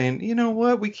now saying, you know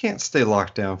what, we can't stay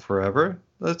locked down forever.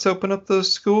 Let's open up those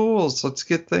schools. Let's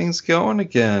get things going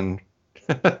again.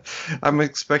 I'm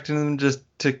expecting them just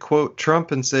to quote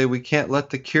Trump and say, we can't let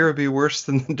the cure be worse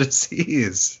than the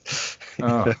disease.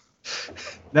 Oh.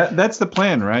 That's the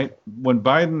plan, right? When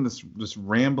Biden, this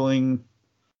rambling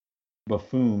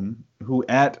buffoon, who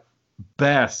at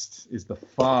best is the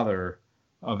father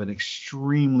of an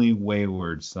extremely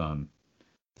wayward son.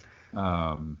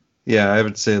 Yeah, I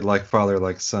would say like father,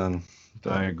 like son.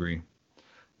 I agree.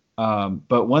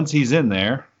 But once he's in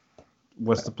there,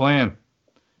 what's the plan?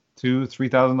 $2,000,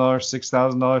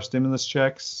 $3,000, $6,000 stimulus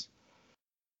checks?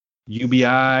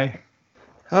 UBI?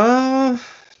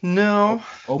 No.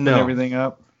 Open everything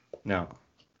up? No.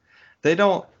 They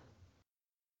don't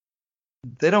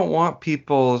want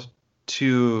people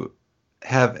to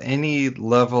have any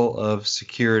level of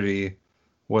security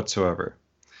whatsoever.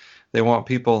 They want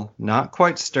people not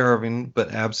quite starving,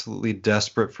 but absolutely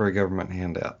desperate for a government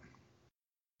handout.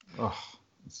 Oh,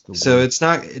 so it's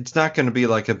not going to be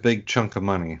like a big chunk of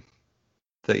money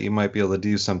that you might be able to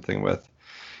do something with.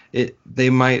 They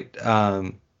might,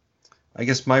 I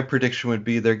guess my prediction would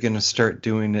be they're going to start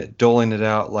doling it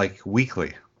out like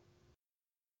weekly.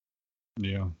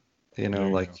 Yeah. You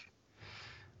know,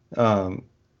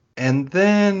 and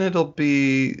then it'll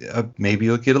be, maybe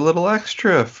you'll get a little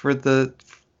extra for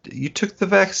you took the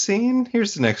vaccine.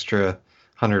 Here's an extra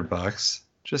 $100.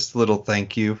 Just a little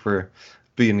thank you for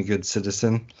being a good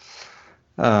citizen.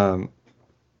 Or,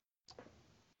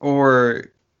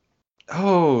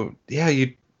 oh yeah,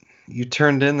 you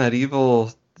turned in that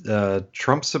evil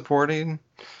Trump supporting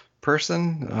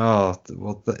person. Oh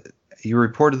well, you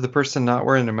reported the person not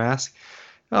wearing a mask.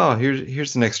 Oh,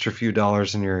 here's an extra few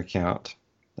dollars in your account.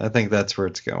 I think that's where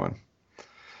it's going.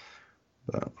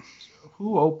 But.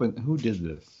 Who did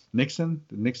this? Nixon?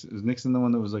 Is Nixon the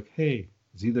one that was like, hey?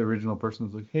 Is he the original person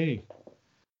who was like, hey?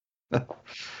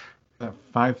 That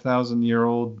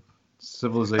 5,000-year-old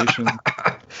civilization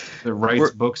that writes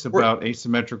books about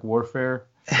asymmetric warfare?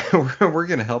 We're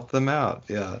going to help them out.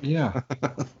 Yeah. Yeah.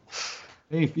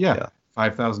 Hey, yeah.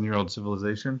 5,000-year-old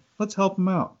civilization. Let's help them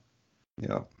out.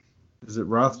 Yeah. Is it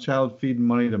Rothschild feeding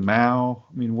money to Mao?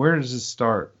 I mean, where does this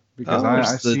start? Because I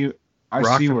see where it's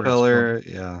Rockefeller.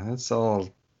 going. Yeah, it's all.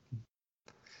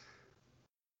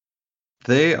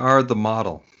 They are the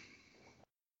model.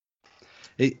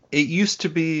 It used to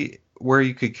be where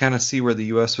you could kind of see where the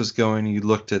U.S. was going. You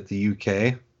looked at the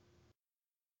U.K.,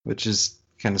 which is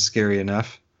kind of scary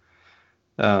enough.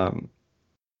 Now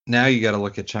you got to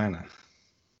look at China.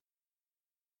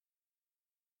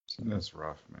 That's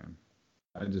rough, man.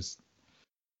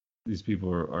 These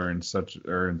people are in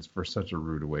for such a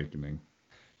rude awakening.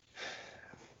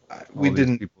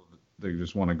 People, they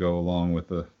just want to go along with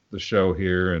the show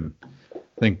here and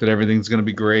think that everything's going to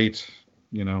be great.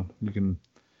 You know, you can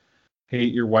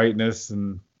hate your whiteness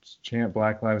and chant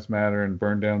Black Lives Matter and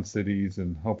burn down cities,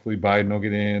 and hopefully Biden will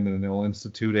get in and they'll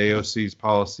institute AOC's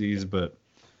policies. But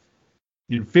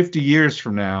in 50 years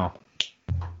from now,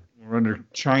 we're under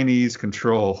Chinese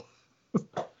control.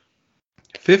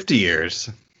 50 years.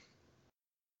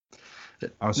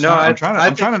 I'm trying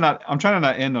to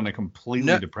not end on a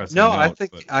completely depressing note.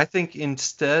 I think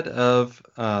instead of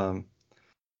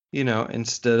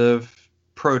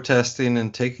protesting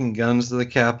and taking guns to the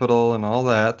Capitol and all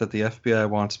that the FBI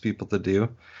wants people to do,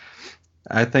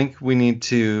 I think we need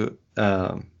to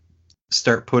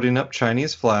start putting up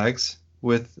Chinese flags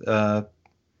with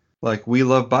like "We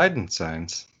Love Biden"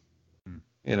 signs.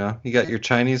 You know, you got your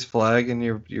Chinese flag and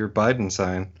your Biden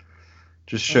sign.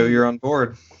 Just show you're on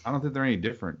board. I don't think they're any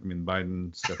different. I mean,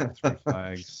 Biden's got the three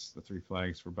flags, the 3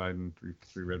 flags for Biden,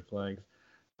 three red flags.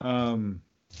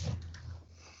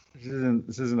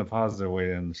 This isn't a positive way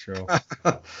to end the show.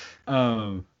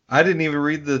 I didn't even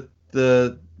read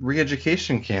the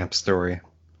re-education camp story,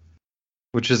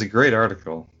 which is a great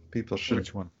article. People should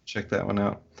check that one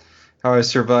out. How I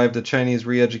survived a Chinese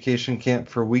re-education camp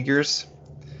for Uyghurs.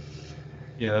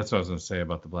 Yeah, that's what I was going to say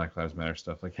about the Black Lives Matter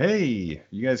stuff. Like, hey,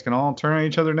 you guys can all turn on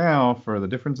each other now for the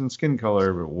difference in skin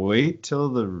color, but wait till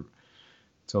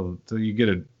you get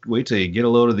a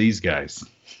load of these guys.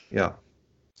 Yeah.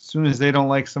 As soon as they don't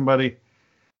like somebody,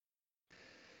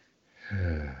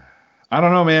 I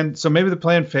don't know, man. So maybe the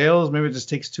plan fails. Maybe it just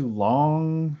takes too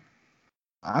long.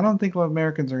 I don't think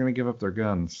Americans are going to give up their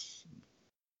guns.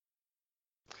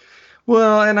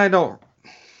 Well, and I don't.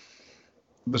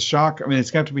 The shock, I mean, it's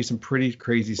got to be some pretty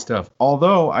crazy stuff.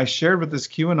 Although I shared with this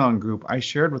QAnon group, I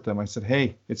said,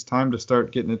 hey, it's time to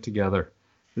start getting it together.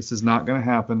 This is not going to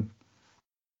happen.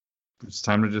 It's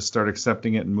time to just start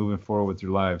accepting it and moving forward with your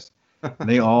lives. And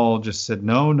they all just said,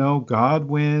 no, God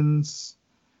wins.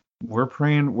 We're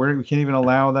praying. We can't even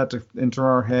allow that to enter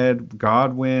our head.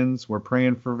 God wins. We're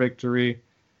praying for victory.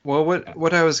 Well,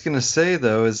 what I was going to say,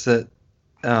 though, is that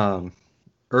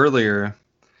earlier,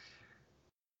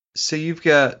 so you've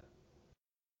got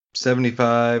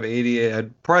 75, 80,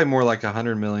 probably more like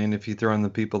 100 million if you throw in the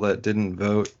people that didn't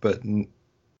vote but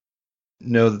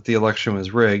know that the election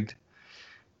was rigged.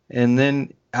 And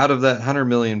then out of that 100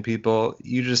 million people,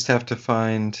 you just have to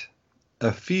find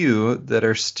a few that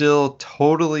are still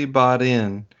totally bought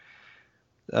in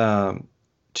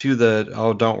to the,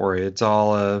 oh, don't worry, it's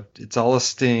all a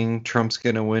sting. Trump's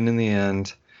going to win in the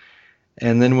end.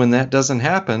 And then when that doesn't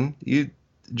happen,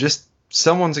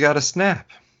 someone's got to snap.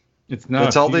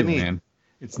 That's all they need. Man.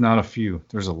 It's not a few.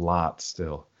 There's a lot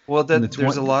still. Well,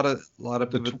 there's a lot of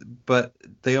people, but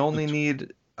they only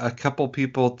need a couple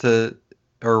people to,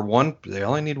 or one. They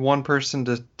only need one person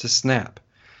to snap,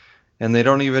 and they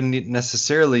don't even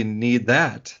necessarily need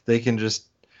that. They can just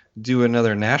do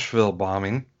another Nashville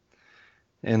bombing,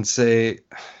 and say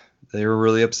they were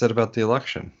really upset about the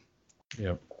election.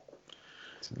 Yep.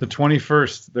 The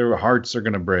 21st, their hearts are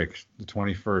going to break. The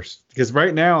 21st. Because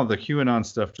right now, the QAnon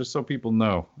stuff, just so people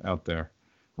know out there,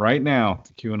 right now,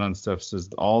 the QAnon stuff says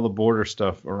all the border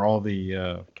stuff or all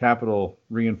the Capitol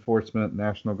reinforcement,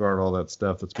 National Guard, all that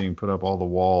stuff that's being put up, all the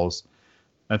walls,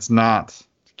 that's not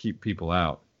to keep people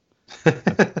out.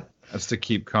 That's to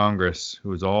keep Congress,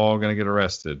 who is all going to get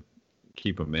arrested,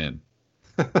 keep them in.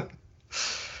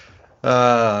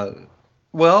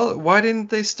 Well, why didn't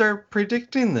they start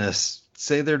predicting this?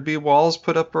 Say there'd be walls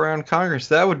put up around Congress.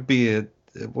 That would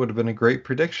have been a great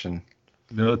prediction.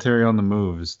 Military on the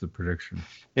move is the prediction.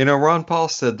 You know, Ron Paul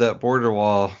said that border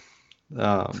wall.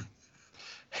 There's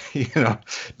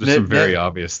some very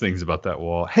obvious things about that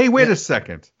wall. Hey, wait a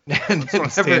second. I just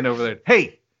want to stand over there.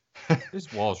 Hey,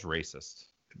 this wall's racist.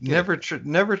 Never get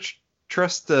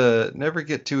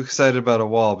too excited about a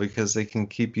wall, because they can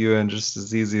keep you in just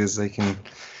as easy as they can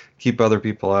keep other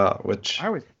people out. Which I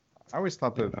always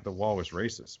thought that the wall was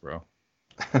racist, bro.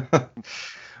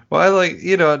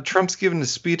 Well, Trump's giving a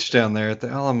speech down there at the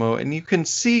Alamo, and you can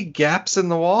see gaps in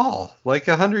the wall, like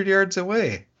 100 yards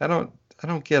away. I don't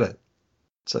get it.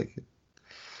 It's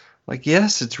like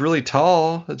yes, it's really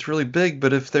tall, it's really big,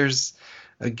 but if there's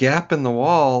a gap in the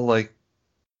wall, like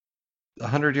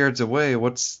 100 yards away,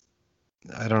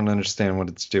 I don't understand what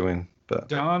it's doing. But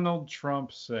Donald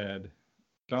Trump Jr. said,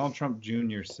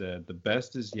 the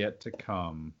best is yet to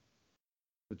come.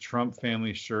 The Trump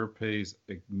family sure plays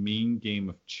a mean game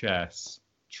of chess.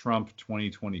 Trump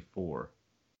 2024.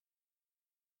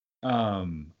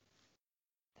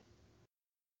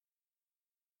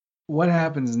 What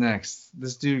happens next?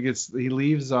 This dude he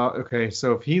leaves off. Okay,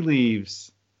 so if he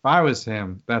leaves, if I was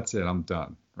him, that's it. I'm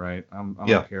done. Right? I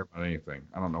don't care about anything.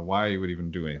 I don't know why he would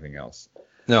even do anything else.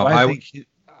 No, I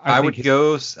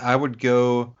would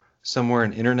go somewhere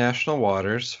in international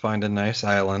waters, find a nice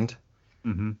island,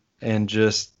 and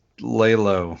just lay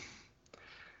low.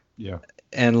 Yeah.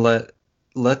 And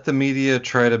let the media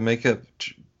try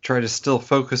to still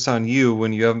focus on you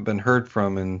when you haven't been heard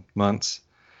from in months.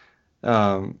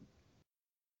 And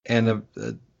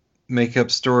make up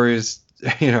stories,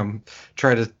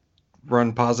 try to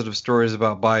run positive stories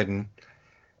about Biden.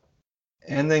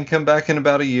 And then come back in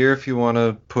about a year if you want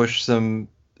to push some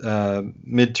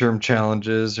midterm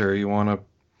challenges, or you want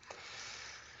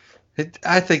to.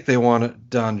 I think they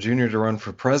want Don Jr. to run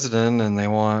for president, and they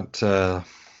want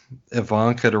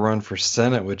Ivanka to run for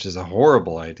Senate, which is a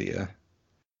horrible idea.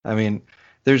 I mean,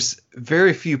 there's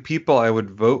very few people I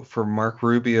would vote for Mark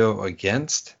Rubio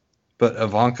against, but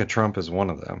Ivanka Trump is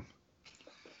one of them.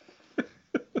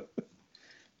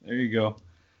 There you go.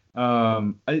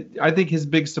 I think his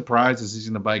big surprise is he's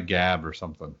going to buy Gab or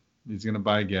something. He's going to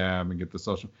buy Gab and get the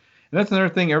social. And that's another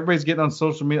thing. Everybody's getting on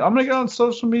social media. I'm going to get on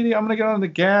social media. I'm going to get on the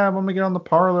Gab. I'm going to get on the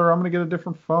Parler. I'm going to get a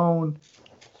different phone.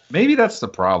 Maybe that's the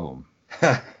problem.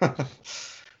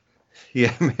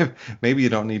 Yeah, maybe you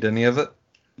don't need any of it.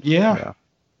 Yeah.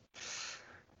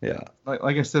 Yeah.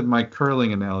 Like I said, my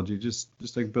curling analogy, just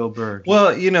like Bill Burr.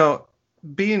 Well,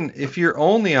 if you're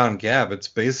only on Gab, it's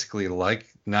basically like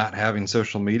not having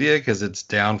social media because it's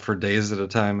down for days at a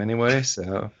time anyway.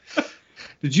 So,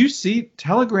 did you see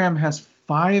Telegram has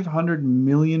 500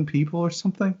 million people or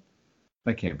something?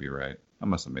 That can't be right. I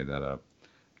must have made that up.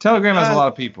 Telegram has a lot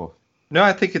of people. No,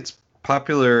 I think it's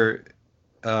popular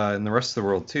in the rest of the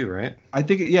world too, right? I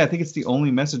think it's the only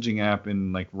messaging app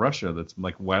in like Russia that's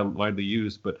like widely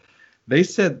used. But they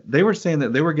were saying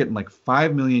that they were getting like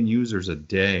 5 million users a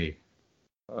day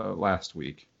last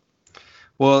week.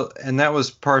 Well, and that was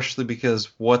partially because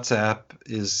WhatsApp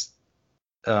is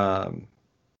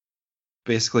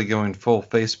basically going full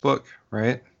Facebook,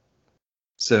 right?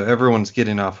 So everyone's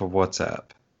getting off of WhatsApp.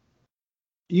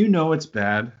 It's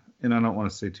bad, and I don't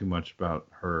want to say too much about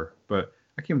her, but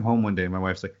I came home one day and my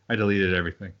wife's like, I deleted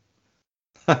everything.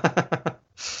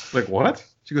 Like, what?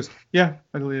 She goes, yeah,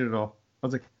 I deleted it all. I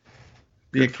was like,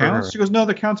 the accounts? She goes, no,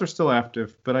 the accounts are still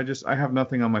active, but I have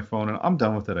nothing on my phone and I'm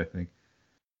done with it, I think.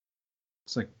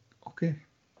 It's like, okay.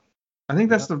 I think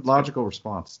that's the logical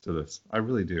response to this. I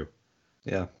really do.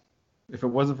 Yeah. If it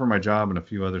wasn't for my job and a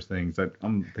few other things,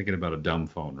 I'm thinking about a dumb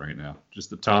phone right now. Just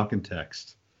to talk and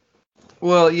text.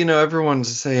 Well,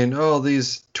 everyone's saying, oh,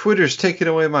 these Twitter's taking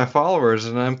away my followers.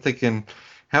 And I'm thinking,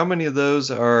 how many of those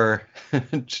are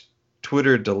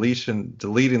Twitter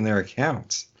deleting their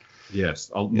accounts?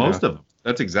 Yes, most of them.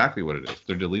 That's exactly what it is.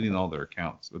 They're deleting all their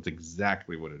accounts. That's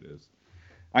exactly what it is.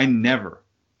 I never,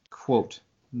 quote,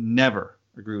 never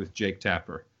agree with Jake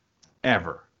Tapper.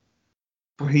 Ever.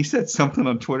 But he said something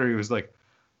on Twitter. He was like,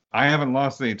 I haven't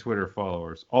lost any Twitter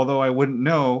followers. Although I wouldn't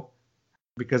know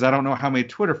because I don't know how many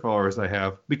Twitter followers I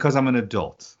have because I'm an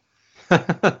adult. And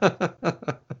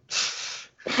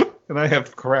I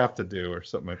have crap to do or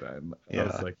something like that. And I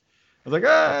was like,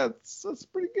 that's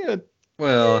pretty good.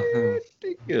 Well,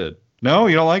 pretty good. No,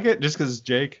 you don't like it just because it's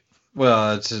Jake?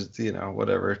 Well, it's just,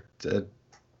 whatever.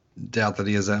 Doubt that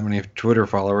he has that many Twitter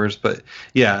followers, but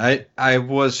yeah, I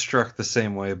was struck the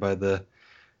same way by the,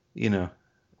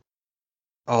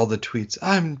 all the tweets.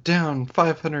 I'm down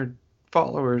 500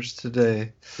 followers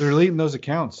today. They're deleting those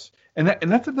accounts, and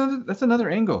that's another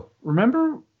angle.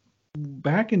 Remember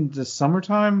back in the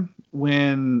summertime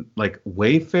when like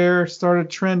Wayfair started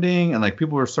trending and like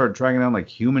people started tracking down like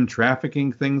human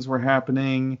trafficking things were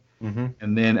happening,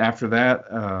 and then after that,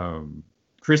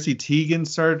 Chrissy Teigen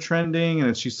started trending,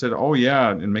 and she said, "Oh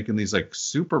yeah," and making these like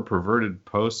super perverted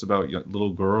posts about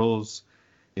little girls,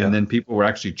 and then people were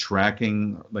actually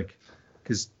tracking like.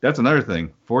 Because that's another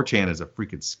thing. 4chan is a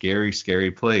freaking scary,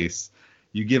 scary place.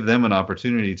 You give them an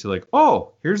opportunity to like,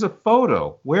 oh, here's a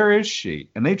photo. Where is she?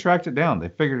 And they tracked it down. They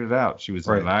figured it out. She was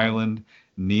in an island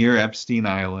near Epstein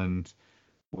Island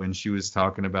when she was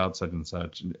talking about such and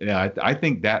such. And yeah, I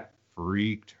think that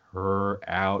freaked her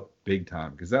out big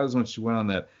time. Because that was when she went on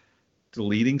that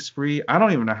deleting spree. I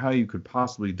don't even know how you could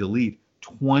possibly delete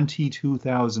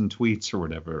 22,000 tweets or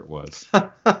whatever it was.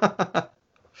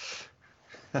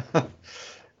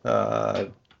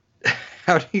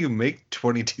 How do you make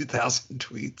 22,000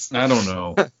 tweets? I don't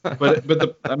know, but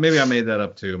maybe I made that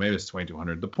up too. Maybe it's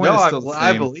 2,200. The point No, is still the same.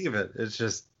 I believe it. It's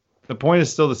just the point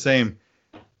is still the same.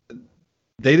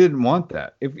 They didn't want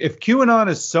that. If QAnon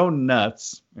is so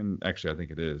nuts, and actually I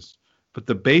think it is, but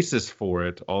the basis for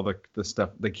it, all the stuff,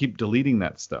 they keep deleting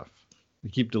that stuff. They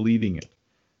keep deleting it,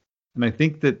 and I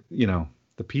think that the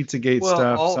Pizzagate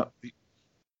stuff.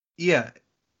 Yeah,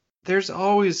 there's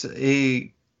always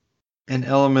an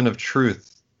element of truth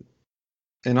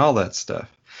in all that stuff.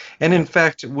 And in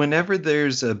fact, whenever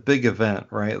there's a big event,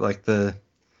 right, like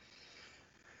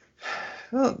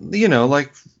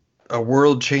like a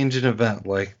world-changing event,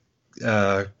 like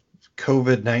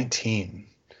COVID-19,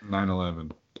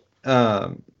 9/11,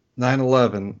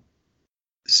 9/11.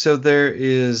 So there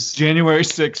is January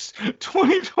 6th,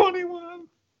 2021.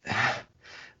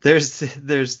 There's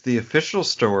the official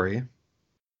story.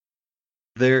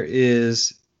 There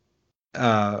is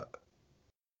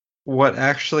what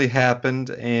actually happened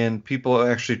and people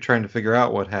actually trying to figure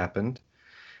out what happened.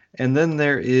 And then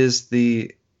there is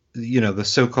the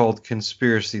so-called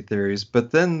conspiracy theories,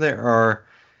 but then there are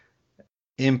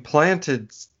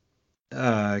implanted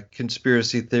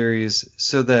conspiracy theories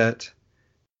so that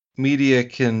media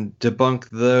can debunk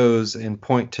those and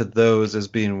point to those as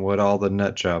being what all the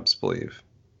nut jobs believe.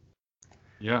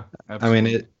 Yeah, absolutely. I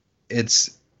mean,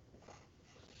 it's,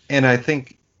 and I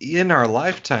think in our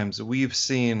lifetimes we've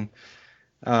seen,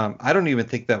 I don't even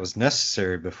think that was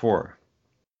necessary before.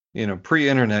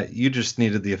 Pre-internet, you just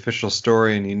needed the official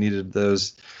story and you needed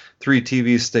those 3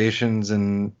 TV stations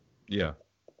and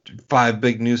 5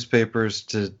 big newspapers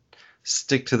to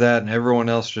stick to that, and everyone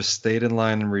else just stayed in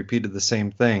line and repeated the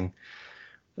same thing.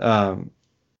 And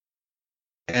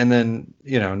then,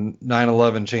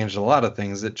 9/11 changed a lot of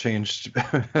things. It changed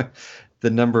the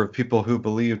number of people who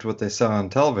believed what they saw on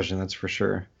television, that's for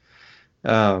sure.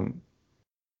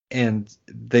 And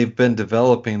they've been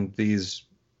developing these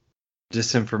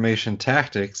disinformation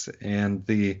tactics, and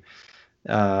the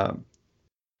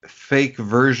fake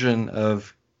version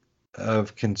of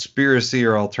conspiracy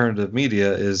or alternative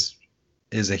media is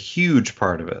a huge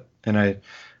part of it. And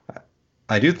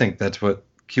I do think that's what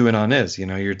QAnon is.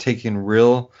 You're taking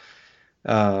real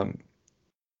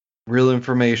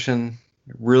information,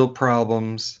 real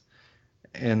problems,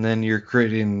 and then you're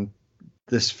creating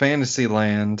this fantasy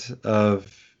land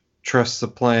of trust the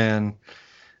plan,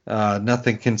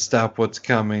 nothing can stop what's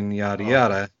coming, yada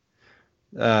yada,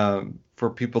 for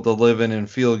people to live in and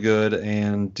feel good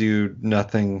and do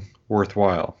nothing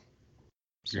worthwhile.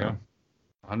 So. Yeah,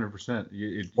 100%.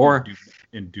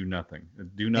 Do nothing.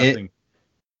 Do nothing.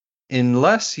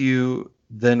 Unless you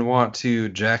then want to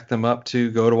jack them up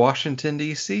to go to Washington,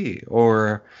 D.C.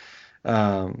 or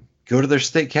go to their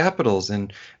state capitals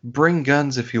and bring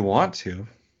guns if you want to.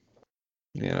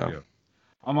 Yeah.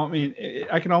 I mean,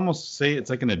 I can almost say it's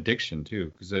like an addiction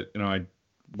too, because I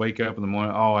wake up in the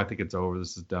morning, I think it's over.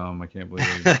 This is dumb. I can't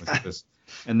believe this.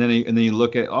 And then you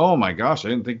look at, oh my gosh, I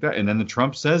didn't think that. And then the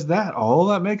Trump says that. Oh,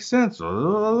 that makes sense.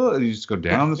 You just go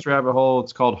down this rabbit hole.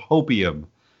 It's called hopium.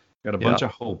 Got a bunch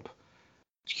of hope.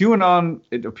 QAnon,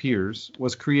 it appears,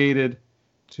 was created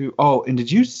to. Oh, and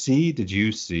did you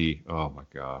see? Oh my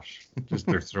gosh, just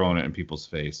they're throwing it in people's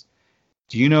face.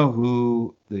 Do you know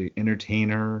who the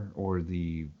entertainer or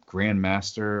the grand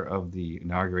master of the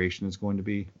inauguration is going to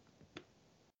be?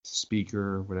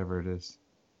 Speaker, whatever it is.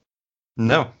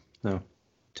 No.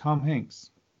 Tom Hanks.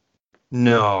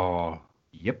 No.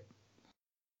 Yep.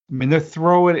 I mean, they're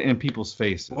throwing it in people's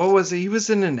faces. What was it? He was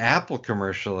in an Apple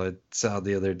commercial I saw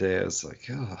the other day. I was like,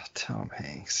 oh, Tom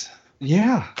Hanks.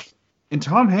 Yeah. And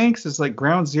Tom Hanks is like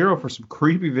ground zero for some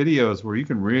creepy videos where you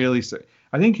can really say.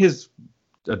 I think his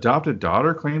adopted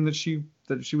daughter claimed that she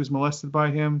was molested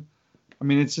by him. I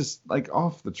mean, it's just like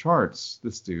off the charts,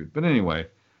 this dude. But anyway.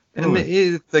 And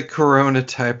the Corona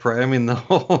type, right? I mean, the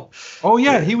whole. Oh,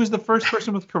 yeah. He was the first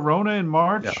person with Corona in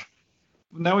March. Yeah.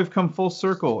 Now we've come full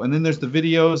circle. And then there's the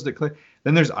videos that.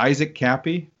 Then there's Isaac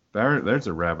Cappy. There's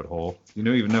a rabbit hole.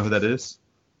 You even know who that is?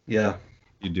 Yeah.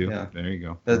 You do? Yeah. There you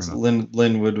go. That's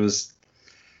Linwood was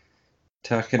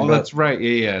talking about. Oh, that's right.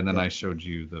 Yeah. And then I showed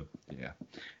you the. Yeah.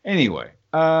 Anyway,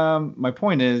 my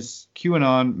point is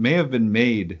QAnon may have been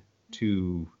made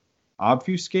to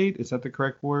obfuscate. Is that the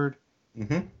correct word?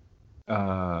 Mm-hmm.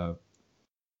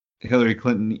 Hillary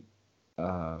Clinton,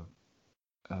 the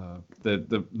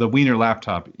Wiener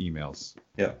laptop emails.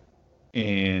 Yeah.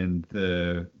 And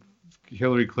the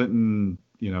Hillary Clinton,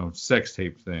 sex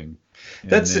tape thing.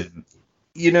 And That's then,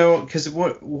 Because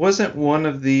wasn't one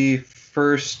of the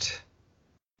first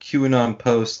QAnon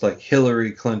posts like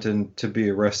Hillary Clinton to be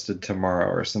arrested tomorrow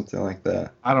or something like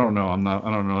that? I don't know.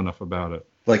 I don't know enough about it.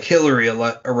 Like Hillary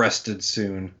arrested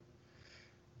soon.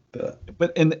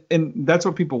 But and that's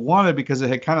what people wanted, because it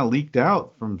had kind of leaked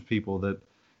out from people that,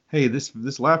 hey,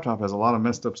 this laptop has a lot of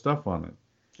messed up stuff on it.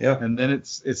 Yeah. And then it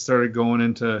started going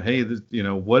into, hey,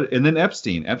 what? And then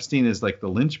Epstein is like the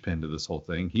linchpin to this whole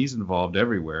thing. He's involved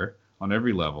everywhere on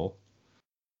every level.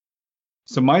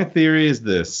 So my theory is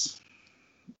this: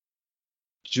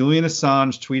 Julian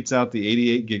Assange tweets out the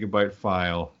 88 gigabyte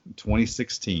file in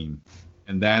 2016,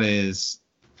 and that is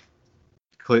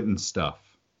Clinton stuff.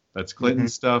 That's Clinton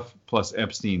stuff plus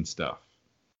Epstein stuff.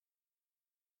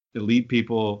 Elite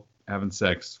people having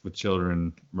sex with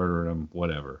children, murdering them,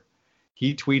 whatever.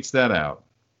 He tweets that out,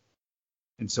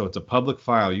 and so it's a public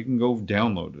file. You can go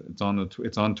download it. It's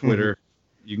on Twitter.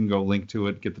 You can go link to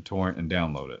it, get the torrent, and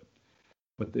download it.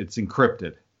 But it's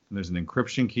encrypted, and there's an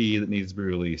encryption key that needs to be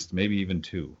released, maybe even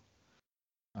 2.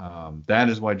 That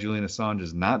is why Julian Assange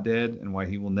is not dead, and why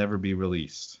he will never be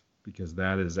released, because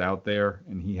that is out there,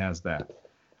 and he has that.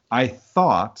 I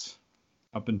thought,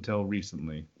 up until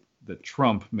recently, that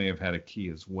Trump may have had a key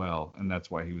as well, and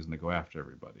that's why he was going to go after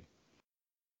everybody.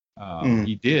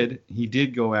 He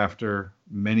did go after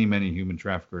many, many human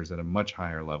traffickers at a much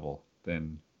higher level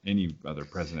than any other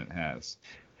president has,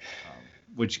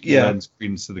 which lends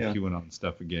credence to the QAnon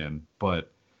stuff again.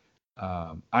 But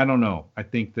I don't know. I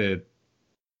think that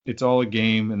it's all a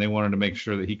game, and they wanted to make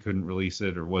sure that he couldn't release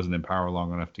it or wasn't in power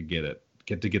long enough to get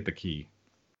the key.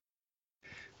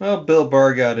 Well, Bill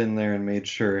Barr got in there and made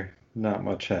sure not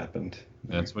much happened.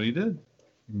 That's what he did.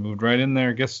 He moved right in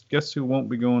there. Guess who won't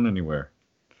be going anywhere?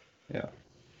 Yeah.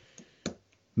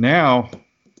 Now,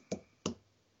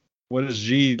 what is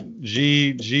Xi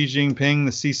Jinping,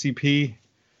 the CCP?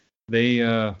 They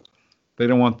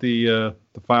don't want the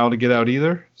file to get out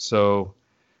either, so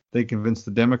they convinced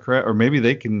the Democrat, or maybe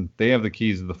they have the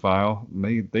keys to the file.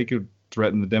 They could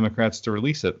threaten the Democrats to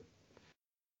release it.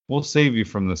 We'll save you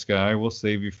from this guy. We'll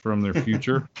save you from their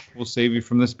future. We'll save you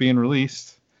from this being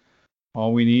released.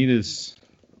 All we need is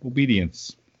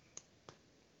obedience.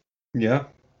 Yeah.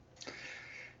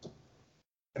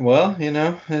 Well,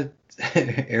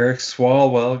 Eric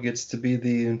Swalwell gets to be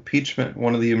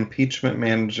one of the impeachment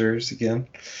managers again.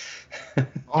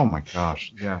 Oh my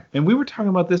gosh, yeah. And we were talking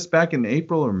about this back in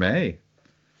April or May.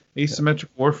 Asymmetric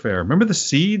warfare. Remember the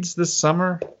seeds this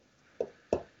summer?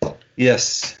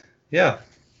 Yes. Yeah.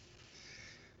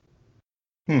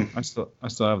 I still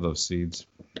have those seeds.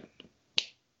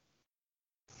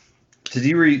 Did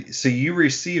you so you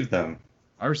received them?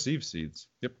 I received seeds.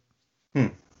 Yep.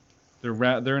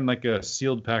 They're in like a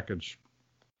sealed package.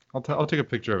 I'll take a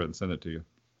picture of it and send it to you.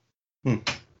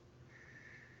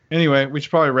 Anyway, we should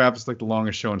probably wrap. It's like the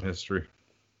longest show in history.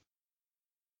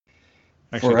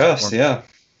 Actually, for us,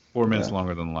 4 minutes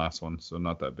longer than the last one, so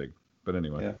not that big. But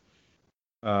anyway. Yeah.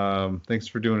 Thanks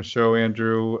for doing a show,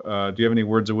 Andrew. Do you have any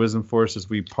words of wisdom for us as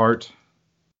we part?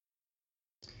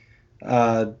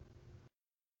 Don't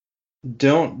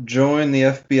join the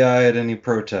FBI at any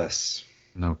protests.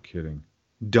 No kidding.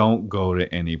 Don't go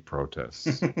to any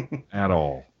protests at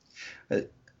all.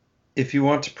 If you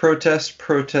want to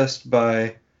protest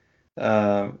by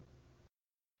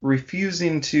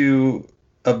refusing to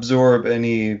absorb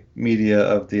any media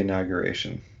of the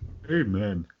inauguration.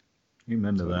 Amen.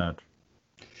 Amen to that.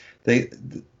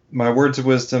 My words of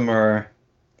wisdom are: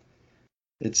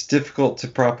 it's difficult to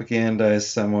propagandize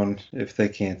someone if they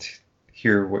can't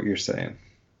hear what you're saying.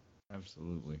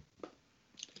 Absolutely.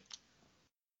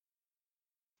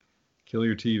 Kill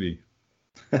your TV.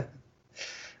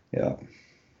 Yeah.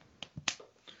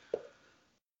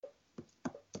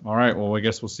 All right. Well, I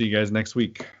guess we'll see you guys next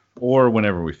week, or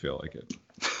whenever we feel like it.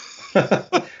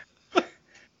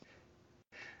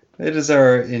 It is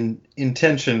our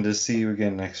intention to see you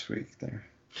again next week. There.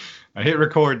 I hit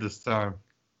record this time.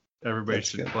 Everybody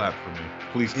should clap for me.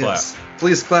 Please clap. Yes.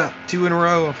 Please clap. 2 in a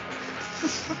row.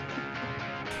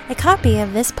 A copy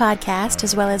of this podcast,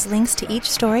 as well as links to each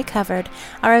story covered,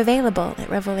 are available at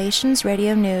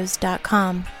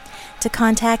revelationsradionews.com. To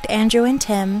contact Andrew and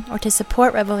Tim, or to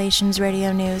support Revelations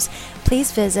Radio News,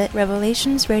 please visit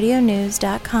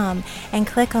revelationsradionews.com and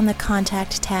click on the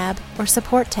Contact tab or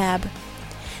Support tab.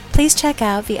 Please check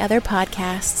out the other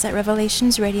podcasts at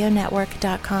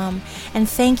revelationsradionetwork.com, and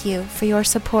thank you for your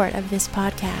support of this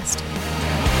podcast.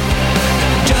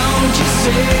 Don't you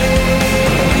say